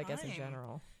in this movies, I guess, in time.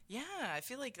 general. Yeah, I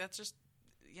feel like that's just,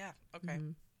 yeah, okay.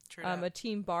 Mhm. True that. A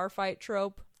team bar fight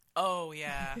trope. Oh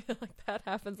yeah. I feel like that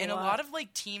happens In a a lot. lot of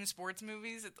like team sports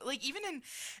movies, like even in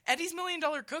Eddie's $1 Million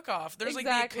Cook-Off, there's exactly.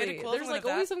 like the kid equivalent There's like of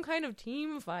that. always some kind of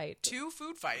team fight. 2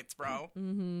 food fights, bro.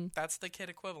 Mm-hmm. That's the kid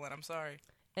equivalent. I'm sorry.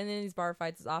 And in these bar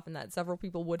fights, it's often that several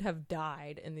people would have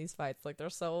died in these fights. Like, they're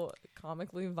so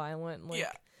comically violent. Like,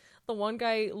 Yeah. the one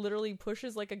guy literally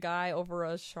pushes, like, a guy over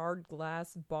a shard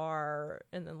glass bar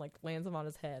and then, like, lands him on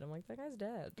his head. I'm like, that guy's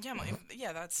dead. Yeah,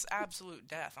 yeah, that's absolute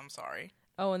death. I'm sorry.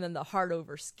 Oh, and then the heart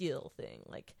over skill thing.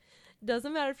 Like,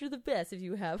 doesn't matter if you're the best. If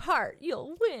you have heart,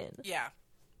 you'll win. Yeah,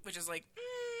 which is like,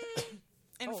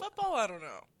 in football, I don't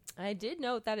know. I did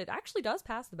note that it actually does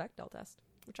pass the Bechdel test,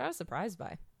 which I was surprised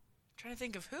by. Trying to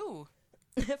think of who.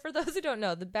 For those who don't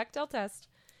know, the Bechdel test,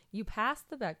 you pass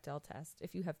the Bechdel test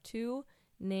if you have 2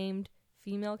 named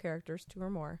female characters, 2 or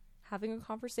more, having a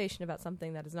conversation about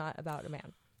something that is not about a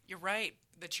man. You're right.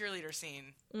 The cheerleader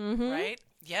scene, Mm-hmm. right?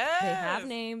 Yeah. They have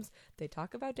names. They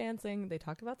talk about dancing. They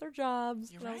talk about their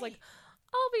jobs. You're and I was right. like,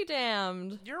 I'll be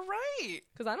damned. You're right.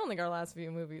 Because I don't think our last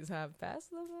few movies have passed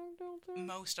the Bechdel test.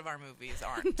 Most of our movies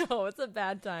aren't. No, it's a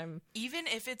bad time. even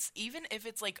if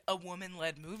it's like a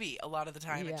woman-led movie, a lot of the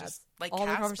time it Yeah, just like all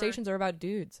the conversations are about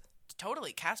dudes.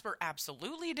 Totally. Casper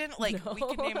absolutely didn't. Like, No, we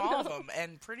could name all of no. them,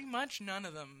 and pretty much none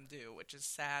of them do, which is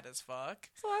sad as fuck.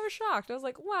 So I was shocked. I was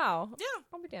like, wow. Yeah,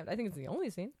 I'll be damned. I think it's the only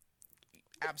scene.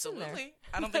 absolutely.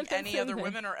 I don't think It's any in other there.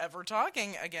 women are ever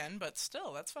talking again, but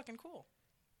still, that's fucking cool.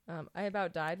 I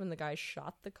about died when the guy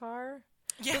shot the car.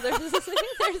 Yeah. So there's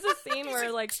a scene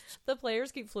where like the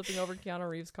players keep flipping over Keanu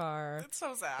Reeves' car. That's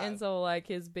so sad. And so like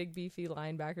his big beefy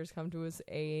linebackers come to his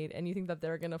aid, and you think that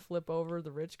they're gonna flip over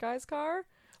the rich guy's car,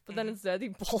 but then instead he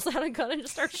pulls out a gun and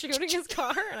just starts shooting his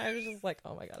car, and I was just like,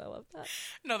 oh my god, I love that.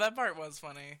 No, that part was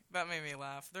funny. That made me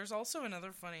laugh. There's also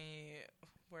another funny.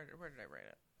 Where did I write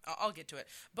it? I'll get to it.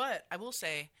 But I will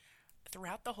say,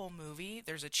 throughout the whole movie,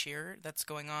 there's a cheer that's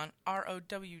going on,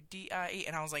 ROWDIE,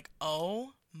 and I was like,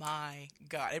 oh my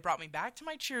god. It brought me back to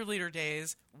my cheerleader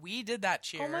days. We did that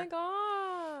cheer. Oh my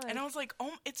god. And I was like,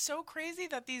 oh, it's so crazy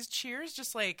that these cheers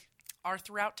just like are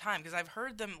throughout time, because I've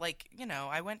heard them, like, you know,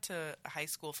 I went to a high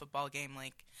school football game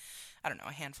like, I don't know,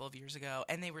 a handful of years ago,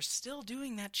 and they were still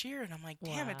doing that cheer, and I'm like,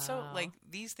 damn, it's so, like,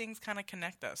 these things kind of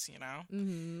connect us, you know?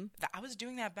 Mm-hmm. I was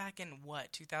doing that back in,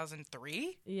 what,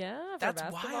 2003? Yeah, for that's a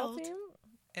basketball wild. team?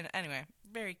 And anyway,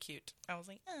 very cute. I was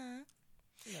like,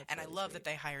 and I love that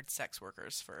they hired sex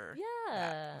workers for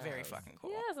that. Very fucking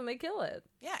cool. Yes, and they kill it.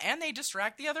 Yeah, and they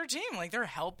distract the other team. Like, they're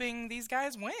helping these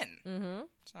guys win. Mm-hmm.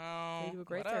 So, they do a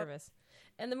great service.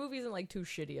 And the movie isn't, like, too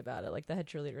shitty about it. Like, the head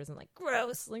cheerleader isn't, like,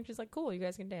 gross. Like, she's like, cool, you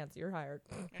guys can dance. You're hired.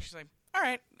 And she's like, all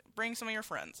right, bring some of your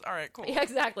friends. All right, cool. Yeah,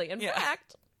 exactly. In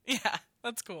fact. Yeah,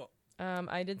 that's cool.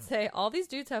 I did say, all these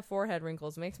dudes have forehead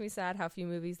wrinkles. Makes me sad how few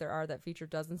movies there are that feature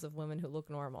dozens of women who look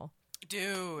normal.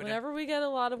 Dude. Whenever we get a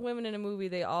lot of women in a movie,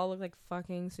 they all look like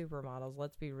fucking supermodels.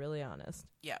 Let's be really honest.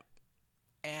 Yeah.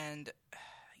 And,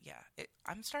 yeah,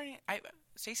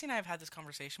 Stacey and I have had this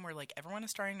conversation where, like, everyone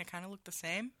is starting to kind of look the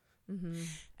same. Mm-hmm.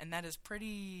 And that is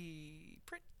pretty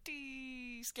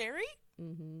scary.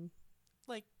 Mm-hmm.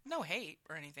 Like, no hate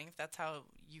or anything if that's how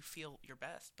you feel your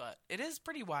best, but it is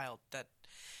pretty wild that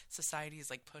society is,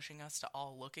 like, pushing us to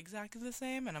all look exactly the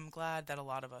same, and I'm glad that a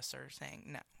lot of us are saying,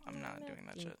 no, I'm not doing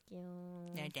that shit.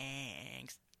 No,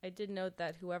 thanks. I did note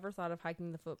that whoever thought of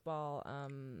hiking the football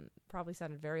probably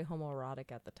sounded very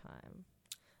homoerotic at the time.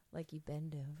 Like, you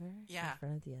bend over in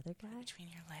front of the other guy. Between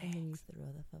your legs. And then you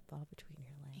throw the football between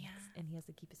your legs. Yeah. And he has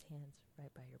to keep his hands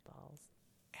right by your balls.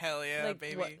 Hell yeah, like,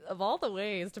 baby. Of all the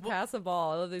ways to pass a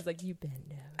ball, he's like, you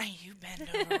bend over. You bend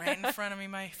over right in front of me.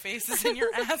 My face is in your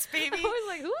ass, baby. I was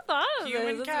like, who thought of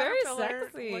Human this? It's very caterpillar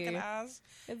looking sexy. ass.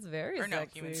 It's very or sexy. no,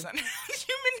 human son.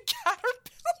 Human caterpillar.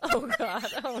 Oh, God.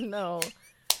 Oh, no.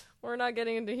 We're not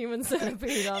getting into human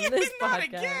centipede on this not podcast.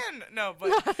 again. No, but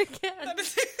not again. That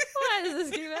is Why does this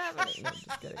keep happening? No,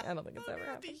 just kidding. I don't think it's ever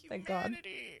happened. Thank God.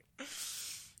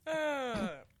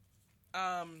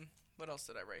 What else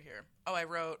did I write here? Oh, I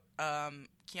wrote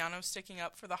Keanu sticking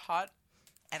up for the hot,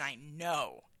 and I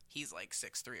know he's like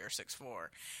 6'3" or 6'4".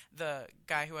 The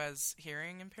guy who has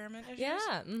hearing impairment issues.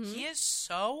 Yeah. Mm-hmm. He is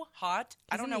so hot.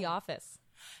 He's I don't in know. The Office.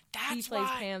 That's he plays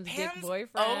why. Pam's dick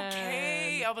boyfriend.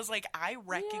 Okay. I was like, I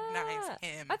recognize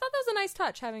him. I thought that was a nice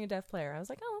touch, having a deaf player. I was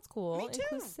like, oh, that's cool. Me too.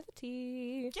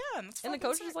 Inclusivity. Yeah, and that's and the fucking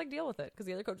coach sick. just like deal with it, because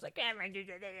the other coach is like,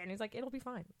 and he's like, it'll be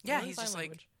fine. Yeah, Learn he's sign just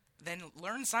language. like, then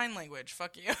learn sign language.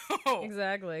 Fuck you.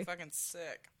 Exactly. Fucking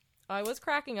sick. I was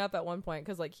cracking up at one point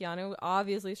because, like, Keanu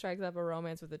obviously strikes up a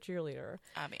romance with a cheerleader.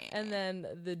 I mean. And then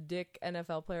the dick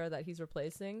NFL player that he's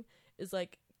replacing is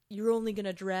like, you're only going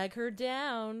to drag her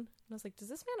down. And I was like, does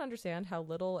this man understand how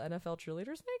little NFL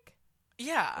cheerleaders make?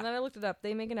 Yeah. And then I looked it up.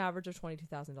 They make an average of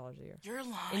 $22,000 a year. You're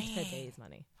lying. In today's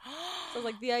money. So,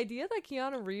 like, the idea that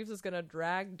Keanu Reeves is going to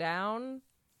drag down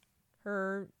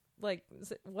her, like,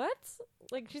 what?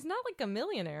 Like, she's not, like, a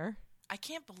millionaire. I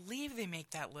can't believe they make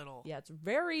that little. Yeah, it's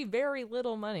very, very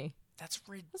little money. That's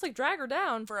ridiculous. It's like, drag her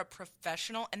down. For a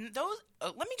professional. And those,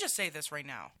 let me just say this right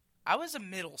now. I was a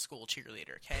middle school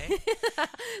cheerleader, okay?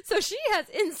 So she has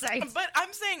insight. But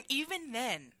I'm saying, even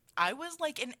then, I was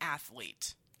like an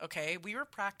athlete, okay? We were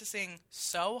practicing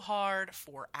so hard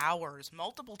for hours,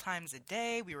 multiple times a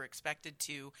day. We were expected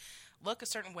to look a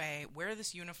certain way, wear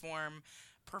this uniform,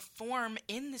 perform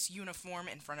in this uniform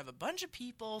in front of a bunch of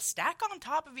people, stack on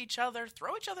top of each other,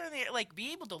 throw each other in the air, like,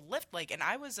 be able to lift, like, and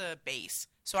I was a base.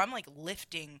 So I'm, like,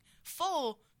 lifting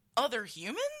full other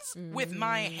humans with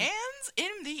my hands in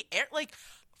the air, like,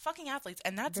 fucking athletes.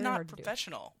 And that's Very not hard to do.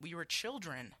 professional. We were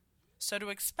children. So to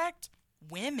expect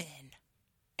women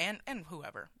and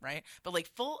whoever, right? But, like,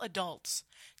 full adults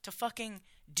to fucking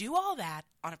do all that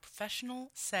on a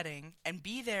professional setting and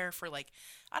be there for, like,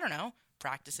 I don't know,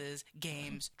 practices,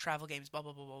 games, travel games, blah,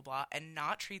 blah, blah, blah, blah, and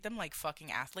not treat them like fucking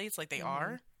athletes like they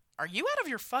are you out of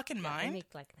your fucking mind? They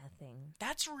make like nothing.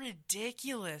 That's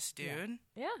ridiculous, dude.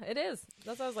 Yeah, it is.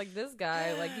 That's why I was like, this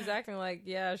guy, like, he's acting like,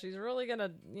 yeah, she's really gonna,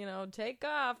 take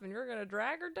off and you're gonna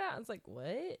drag her down. It's like,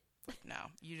 what? No,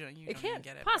 you don't. You It don't can't even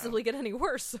get it. possibly get any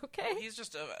worse. Okay. Well, he's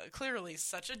just clearly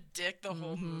such a dick the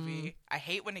whole movie. I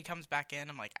hate when he comes back in.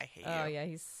 I'm like, I hate you. Oh yeah,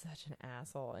 he's such an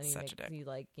asshole, and Such a dick. he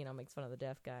like makes fun of the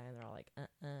deaf guy, and they're all like,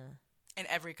 In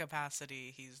every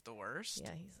capacity, he's the worst.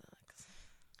 Yeah, he sucks.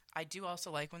 I do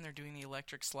also like when they're doing the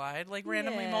electric slide, like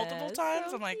randomly multiple times.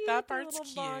 So I'm like, cute, that the part's little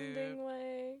cute. bonding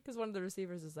way. Because one of the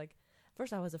receivers is like,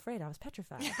 first I was afraid, I was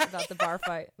petrified about the bar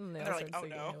fight, and They're like, oh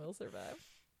singing, no, we'll survive.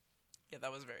 Yeah,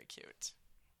 that was very cute.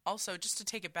 Also, just to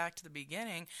take it back to the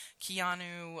beginning,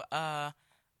 Keanu,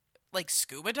 like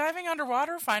scuba diving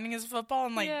underwater, finding his football,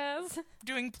 and like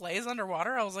doing plays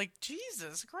underwater. I was like,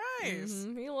 Jesus Christ.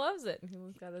 He loves it.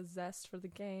 He's got a zest for the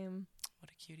game.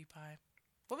 What a cutie pie.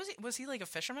 What was he? Was he like a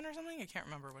fisherman or something? I can't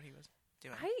remember what he was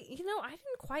doing. I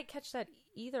didn't quite catch that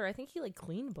either. I think he like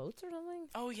cleaned boats or something.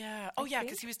 Oh yeah. Oh yeah,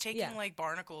 because he was taking like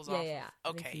barnacles off. Yeah.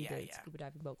 Okay, yeah. Scuba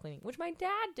diving, boat cleaning, which my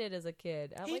dad did as a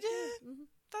kid. He did.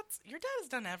 That's your dad has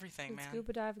done everything, man.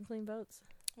 Scuba dive and clean boats.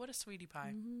 What a sweetie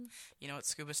pie. You know what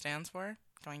scuba stands for?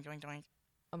 Doink, doink, doink.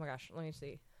 Oh my gosh, let me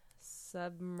see.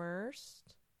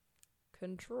 Submersed,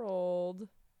 controlled,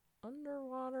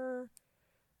 underwater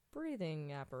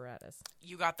breathing apparatus.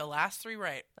 You got the last three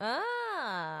right.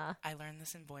 Ah! I learned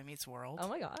this in Boy Meets World. Oh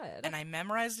my god. And I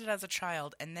memorized it as a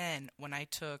child, and then when I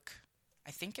took,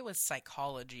 I think it was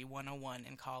Psychology 101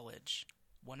 in college,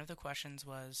 one of the questions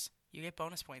was, you get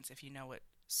bonus points if you know what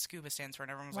scuba stands for,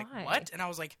 and everyone was like, what? And I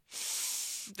was like,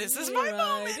 this is my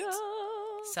moment!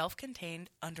 Self-contained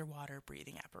underwater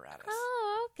breathing apparatus.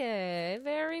 Oh, okay.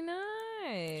 Very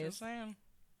nice. Just saying.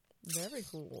 Very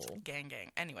cool. Gang,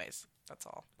 gang. Anyways, that's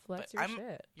all. Flex your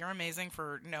shit. You're amazing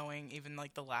for knowing even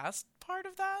like the last part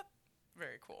of that.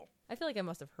 Very cool. I feel like I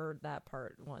must have heard that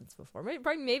part once before.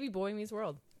 Maybe Boy Meets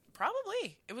World.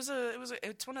 Probably.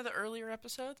 It's one of the earlier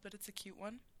episodes, but it's a cute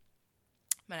one.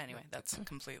 But anyway, that's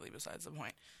completely besides the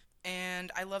point.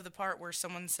 And I love the part where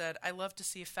someone said, I love to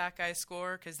see a fat guy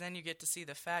score because then you get to see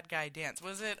the fat guy dance.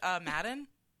 Was it Madden?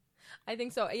 I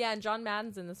think so. Yeah, and John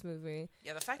Madden's in this movie.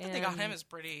 Yeah, the fact that they got him is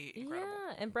pretty incredible.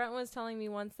 Yeah, and Brent was telling me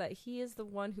once that he is the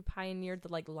one who pioneered the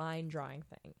like line drawing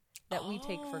thing that we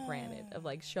take for granted of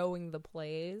like showing the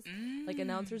plays. Like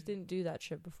announcers didn't do that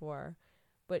shit before.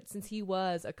 But since he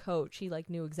was a coach, he like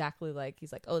knew exactly like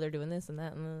he's like, oh, they're doing this and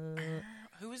that.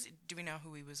 Do we know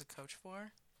who he was a coach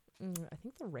for? I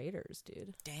think the Raiders,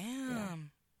 dude.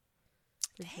 Damn.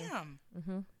 Yeah. Damn.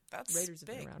 Mm-hmm. That's Raiders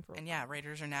big. Have been around for a while. And yeah,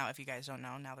 Raiders are now, if you guys don't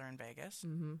know, now they're in Vegas.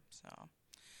 Mm-hmm. So,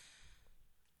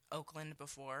 Oakland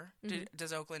before. Mm-hmm.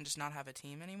 Does Oakland just not have a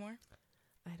team anymore?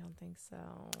 I don't think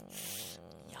so.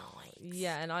 Yikes.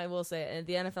 Yeah, and I will say, and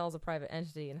the NFL is a private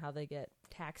entity, and how they get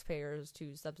taxpayers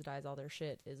to subsidize all their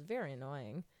shit is very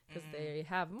annoying because they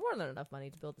have more than enough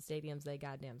money to build the stadiums they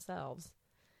goddamn selves,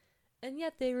 and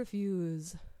yet they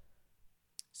refuse.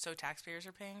 So taxpayers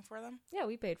are paying for them? Yeah,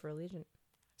 we paid for Allegiant.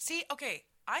 See, okay,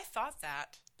 I thought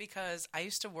that because I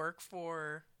used to work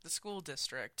for the school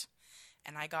district,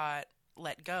 and I got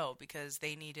let go because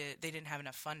they didn't have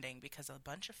enough funding because a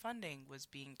bunch of funding was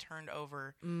being turned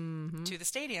over to the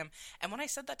stadium. And when I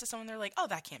said that to someone, they're like, "Oh,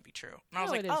 that can't be true." And I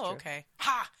was like, "Oh, true. Okay,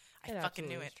 ha! I fucking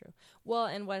knew it." True. Well,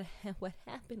 and what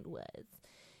happened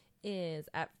is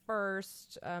at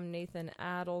first Nathan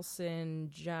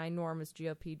Adelson, ginormous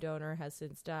GOP donor, has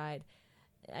since died.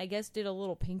 I guess did a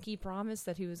little pinky promise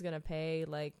that he was going to pay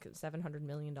like $700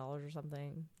 million or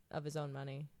something of his own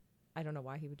money. I don't know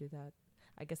why he would do that.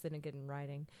 I guess they didn't get in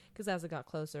writing because as it got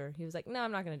closer, he was like, "No,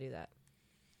 I'm not going to do that."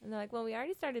 And they're like, "Well, we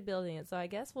already started building it, so I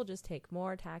guess we'll just take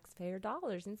more taxpayer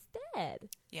dollars instead."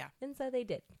 Yeah. And so they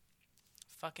did.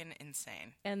 Fucking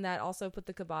insane. And that also put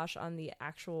the kibosh on the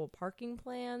actual parking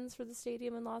plans for the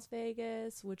stadium in Las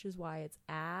Vegas, which is why it's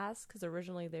ass, because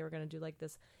originally they were going to do like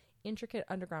this intricate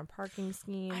underground parking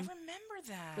scheme. I remember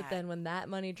that. But then when that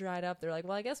money dried up, they're like,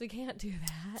 well, I guess we can't do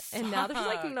that. And now there's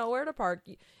like nowhere to park.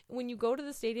 When you go to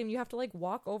the stadium, you have to like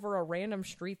walk over a random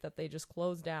street that they just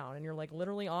closed down. And you're like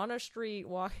literally on a street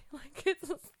walking. Like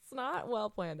it's not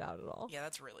well planned out at all. Yeah,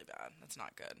 that's really bad. That's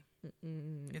not good.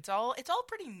 Mm-mm. It's all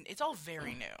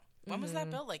very new. When was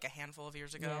that built? Like a handful of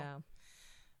years ago? Yeah.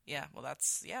 Yeah, well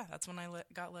that's when I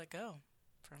got let go.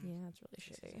 Yeah, it's really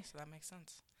shitty. So that makes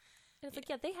sense. And it's like,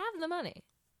 yeah, they have the money.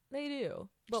 They do.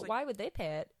 But like, why would they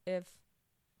pay it if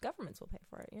governments will pay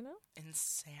for it, you know?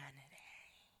 Insanity.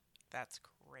 That's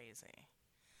crazy.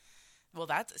 Well,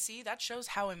 that shows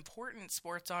how important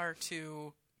sports are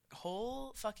to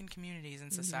whole fucking communities in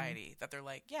society. That they're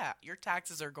like, yeah, your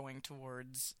taxes are going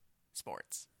towards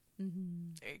sports.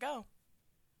 There you go.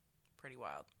 Pretty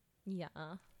wild. Yeah.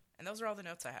 And those are all the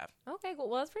notes I have. Okay, cool.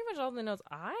 Well, that's pretty much all the notes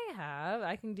I have.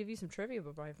 I can give you some trivia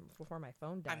before my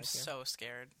phone dies. I'm so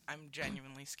scared. I'm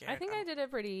genuinely scared. I think I did it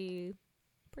pretty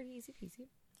easy peasy.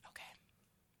 Okay.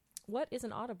 What is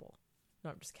an audible?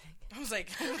 No, I'm just kidding. I was like,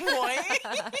 what?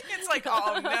 It's like,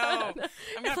 oh no. I'm going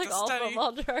to have to study. It's like all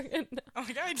football jargon. I'm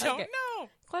like, I don't know.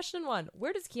 Question 1.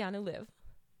 Where does Keanu live?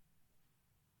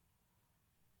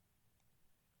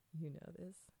 You know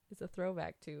this. It's a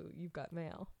throwback to You've Got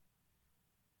Mail.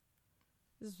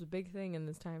 This was a big thing in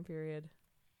this time period.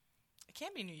 It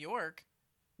can't be New York.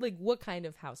 Like, what kind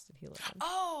of house did he live in?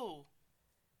 Oh!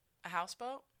 A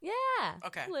houseboat? Yeah.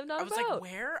 Okay. He lived on a boat. I was like,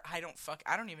 where? I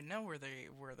don't even know where they're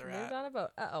at. Lived on a boat.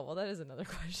 Oh, well, that is another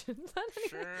question.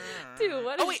 Sure. Dude,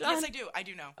 what is yes, I do. I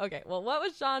do know. Okay, well, what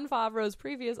was Jon Favreau's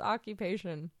previous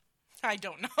occupation? I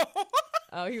don't know.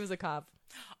 Oh, he was a cop.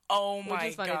 Oh my god. Which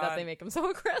is funny that they make him so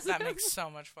aggressive. That makes so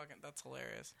much fucking... That's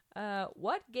hilarious.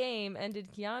 What game ended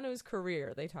Keanu's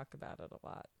career? They talk about it a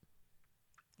lot.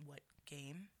 What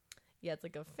game? Yeah, it's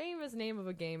like a famous name of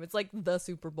a game. It's like the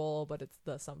Super Bowl, but it's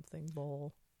the something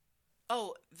bowl.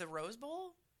 Oh, the Rose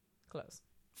Bowl? Close.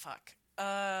 Fuck.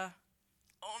 Oh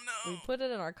no. We put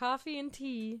it in our coffee and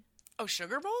tea. Oh,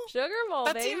 Sugar Bowl? Sugar Bowl,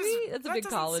 that baby. It's a big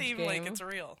college game. That doesn't seem like it's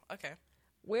real. Okay.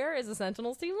 Where is the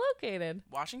Sentinels team located?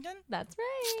 Washington? That's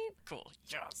right. Cool.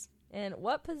 Yes. And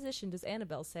what position does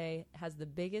Annabelle say has the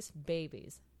biggest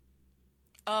babies?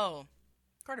 Oh,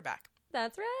 quarterback.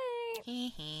 That's right.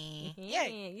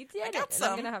 Yay. You did I got it. some.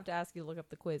 And I'm going to have to ask you to look up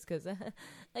the quiz because,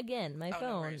 again, my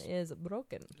phone is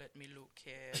broken. Let me look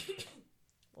here.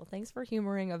 Well, thanks for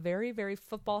humoring a very, very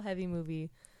football-heavy movie.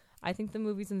 I think the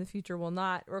movies in the future will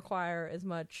not require as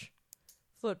much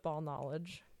football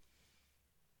knowledge.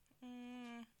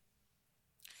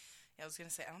 I was going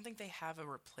to say, I don't think they have a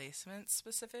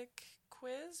replacement-specific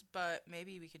quiz, but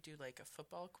maybe we could do, like, a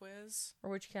football quiz.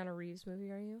 Or which Keanu Reeves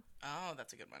movie are you? Oh,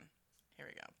 that's a good one. Here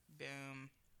we go.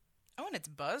 Boom. Oh, and it's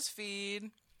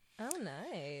BuzzFeed. Oh,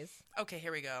 nice. Okay,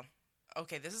 here we go.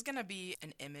 Okay, this is going to be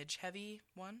an image-heavy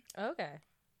one. Okay.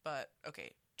 But,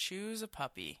 okay, choose a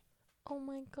puppy. Oh,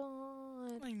 my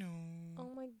God. I know.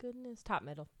 Oh, my goodness. Top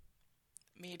middle.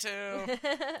 Me too.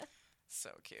 So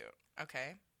cute.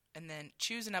 Okay. And then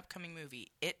choose an upcoming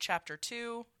movie. It Chapter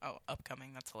 2. Oh,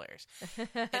 upcoming. That's hilarious.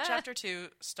 It Chapter 2,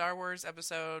 Star Wars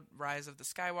Episode, Rise of the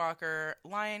Skywalker,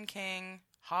 Lion King,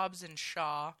 Hobbs and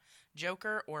Shaw,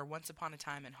 Joker, or Once Upon a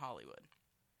Time in Hollywood.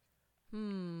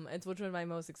 It's which one am I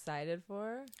most excited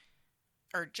for?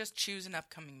 Or just choose an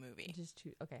upcoming movie. Just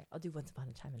choose. Okay, I'll do Once Upon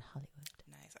a Time in Hollywood.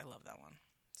 Nice. I love that one.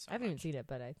 I haven't even seen it,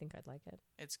 but I think I'd like it.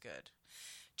 It's good.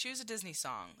 Choose a Disney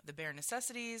song. The Bare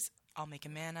Necessities, I'll Make a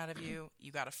Man Out of You,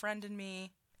 You Got a Friend in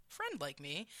Me, Friend Like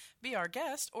Me, Be Our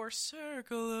Guest, or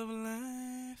Circle of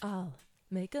Life. I'll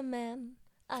make a man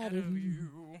out of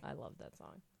you. I love that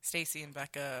song. Stacy and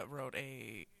Becca wrote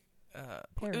a...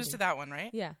 Parody. It was to that one,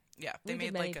 right? Yeah. Yeah. They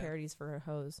made many parodies for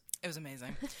Hose. It was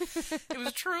amazing. It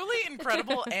was truly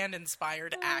incredible and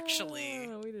inspired, actually.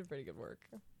 We did pretty good work.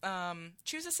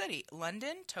 Choose a city.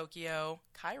 London, Tokyo,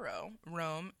 Cairo,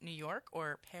 Rome, New York,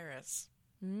 or Paris.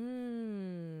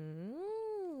 I'm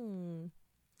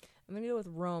going to go with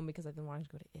Rome because I've been wanting to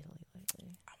go to Italy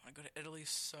lately. I want to go to Italy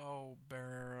so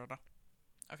bad.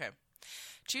 Okay.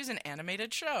 Choose an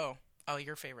animated show. Oh,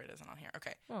 your favorite isn't on here.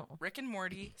 Okay. Oh. Rick and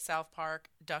Morty, South Park,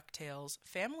 DuckTales,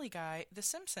 Family Guy, The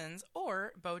Simpsons,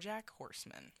 or BoJack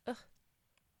Horseman. Ugh.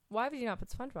 Why would you not put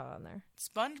SpongeBob on there?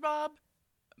 SpongeBob,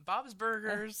 Bob's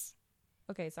Burgers.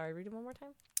 Okay, sorry. Read it one more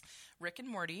time. Rick and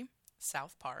Morty,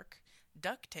 South Park,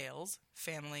 DuckTales,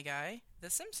 Family Guy, The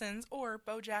Simpsons, or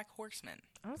BoJack Horseman.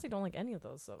 I honestly don't like any of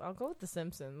those, so I'll go with The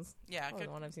Simpsons. Yeah. Probably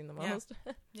the one I've seen the most.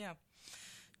 Yeah.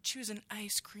 Choose an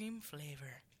ice cream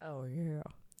flavor. Oh, yeah.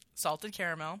 Salted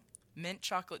caramel, mint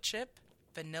chocolate chip,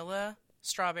 vanilla,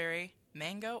 strawberry,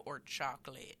 mango, or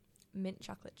chocolate. Mint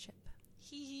chocolate chip.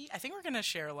 I think we're going to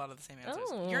share a lot of the same answers.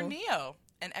 Oh. You're Neo,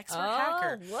 an expert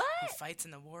hacker what? who fights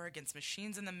in the war against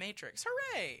machines in the Matrix.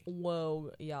 Hooray!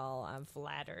 Whoa, y'all, I'm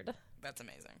flattered. That's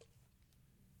amazing.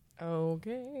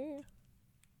 Okay.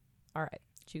 All right,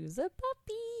 choose a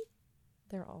puppy.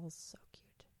 They're all so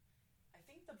cute. I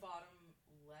think the bottom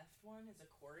left one is a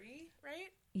Corey,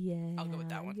 right? Yeah. I'll go with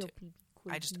that one too.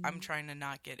 Quickie. I'm trying to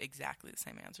not get exactly the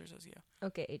same answers as you.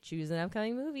 Okay, choose an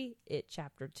upcoming movie. It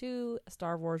Chapter 2,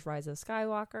 Star Wars Rise of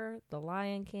Skywalker, The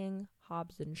Lion King,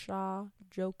 Hobbs and Shaw,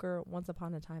 Joker, Once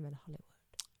Upon a Time in Hollywood.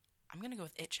 I'm going to go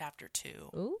with It Chapter 2.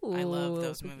 Ooh. I love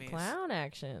those movies. Clown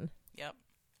action. Yep.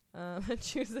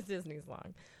 Choose a Disney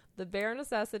song. The Bare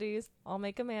Necessities, I'll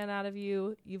Make a Man Out of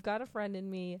You, You've Got a Friend in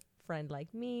Me, Friend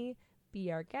Like Me,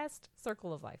 Be Our Guest,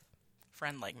 Circle of Life.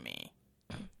 Friend Like Me.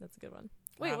 That's a good one.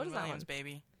 Wait, Robin what is Williams, that one?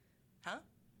 baby. Huh?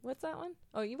 What's that one?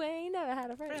 Oh, you ain't never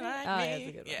had a friend. Friend like Oh, me. yeah, that's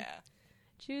a good one. Yeah.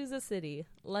 Choose a city.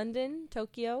 London,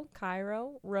 Tokyo,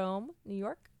 Cairo, Rome, New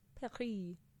York,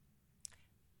 Paris.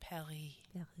 Paris.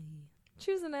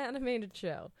 Choose an animated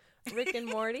show. Rick and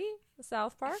Morty,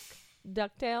 South Park,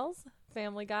 DuckTales,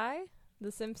 Family Guy,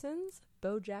 The Simpsons,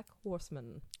 BoJack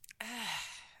Horseman.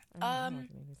 I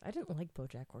didn't like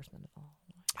BoJack Horseman at all.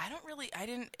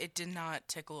 It did not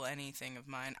tickle anything of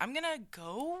mine. I'm gonna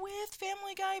go with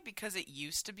Family Guy because it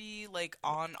used to be, like,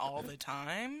 on all the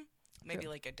time. Maybe,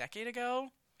 like, a decade ago.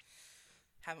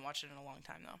 Haven't watched it in a long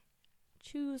time, though.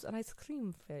 Choose an ice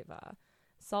cream flavor.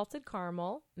 Salted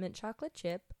caramel, mint chocolate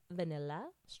chip, vanilla,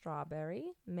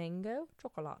 strawberry, mango,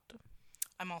 chocolate.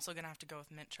 I'm also gonna have to go with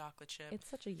mint chocolate chip. It's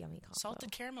such a yummy combo.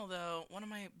 Salted caramel, though, one of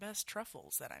my best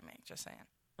truffles that I make, just saying.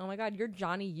 Oh my god, you're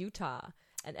Johnny Utah,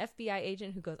 an FBI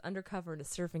agent who goes undercover in a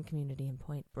surfing community in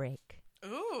Point Break.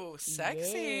 Ooh,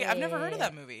 sexy. Yeah. I've never heard of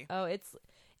that movie. Oh, it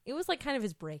was like kind of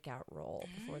his breakout role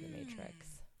before The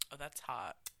Matrix. Oh, that's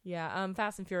hot. Yeah,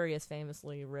 Fast and Furious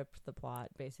famously ripped the plot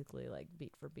basically like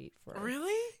beat for beat for.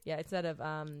 Really? Yeah, instead of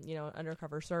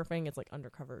undercover surfing, it's like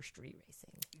undercover street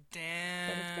racing. Damn.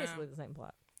 But it's basically the same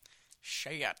plot.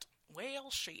 Shit.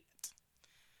 Well, shit.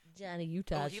 Johnny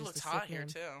Utah. Oh, he looks hot here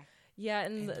too. Yeah,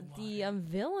 and In the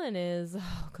villain is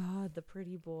the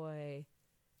pretty boy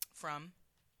from.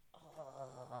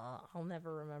 I'll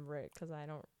never remember it because I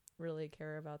don't really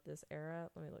care about this era.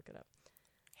 Let me look it up.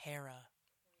 Hera.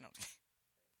 No.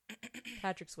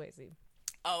 Patrick Swayze.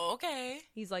 Oh, okay.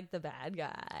 He's like the bad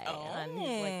guy. Oh.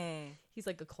 And he's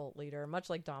like a cult leader, much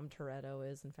like Dom Toretto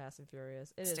is in Fast and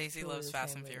Furious. Stacey loves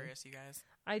Fast and Furious, you guys.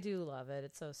 I do love it.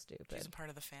 It's so stupid. She's a part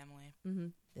of the family. Mm-hmm.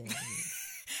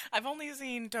 I've only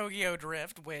seen Tokyo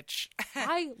Drift, which...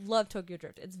 I love Tokyo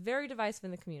Drift. It's very divisive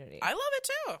in the community. I love it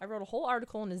too. I wrote a whole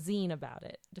article in a zine about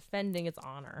it, defending its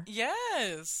honor.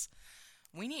 Yes.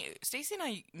 Stacey and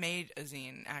I made a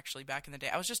zine, actually, back in the day.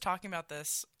 I was just talking about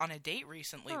this on a date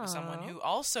recently with someone who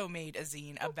also made a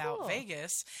zine about cool.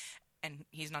 Vegas, and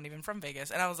he's not even from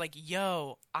Vegas. And I was like,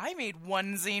 yo, I made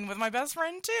one zine with my best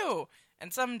friend, too.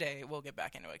 And someday we'll get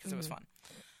back into it, because it was fun.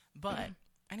 But,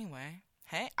 anyway,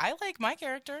 hey, I like my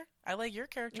character. I like your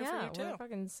character for you, too. Yeah, we're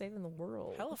fucking saving the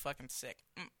world. Hella fucking sick.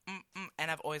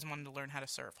 And I've always wanted to learn how to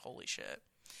surf. Holy shit.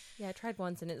 Yeah, I tried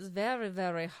once, and it was very,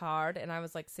 very hard, and I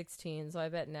was like 16, so I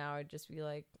bet now I'd just be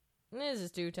like, this is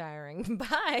too tiring.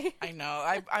 Bye. I know.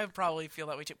 I would probably feel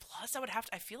that way, too. Plus,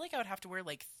 I feel like I would have to wear,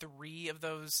 like, 3 of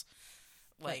those,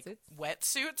 like,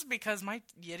 wetsuits because my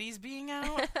yitties being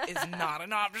out is not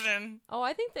an option. Oh,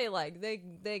 I think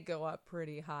they go up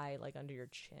pretty high, like, under your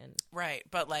chin. Right,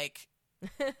 but, like,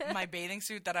 my bathing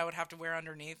suit that I would have to wear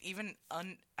underneath, even,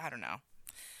 I don't know.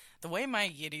 The way my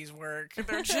yitties work,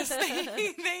 they're just,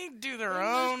 they do their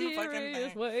own fucking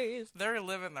thing. Ways. They're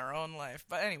living their own life.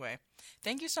 But anyway,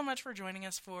 thank you so much for joining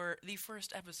us for the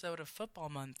first episode of Football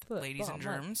Month, ladies and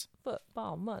germs.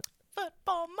 Football Month.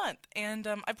 Football Month. And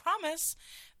I promise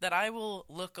that I will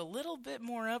look a little bit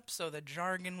more up so the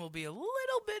jargon will be a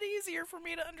little bit easier for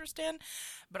me to understand.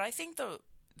 But I think the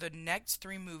next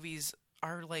 3 movies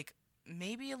are, like,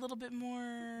 maybe a little bit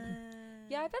more...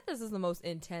 Yeah, I bet this is the most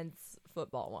intense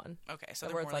football one. Okay, so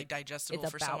they're more like digestible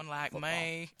for someone like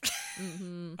me.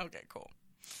 Okay, cool.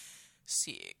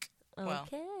 Sick. Okay. Well,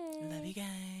 love you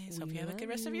guys. Hope you have a good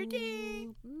rest of your day.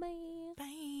 Bye.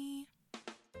 Bye.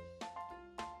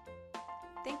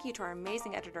 Thank you to our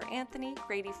amazing editor Anthony,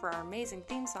 Grady for our amazing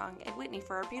theme song, and Whitney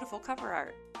for our beautiful cover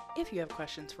art. If you have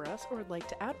questions for us or would like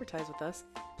to advertise with us,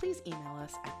 please email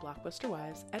us at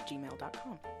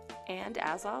blockbusterwives@gmail.com. And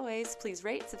as always, please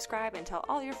rate, subscribe, and tell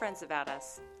all your friends about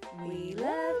us. We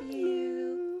love you!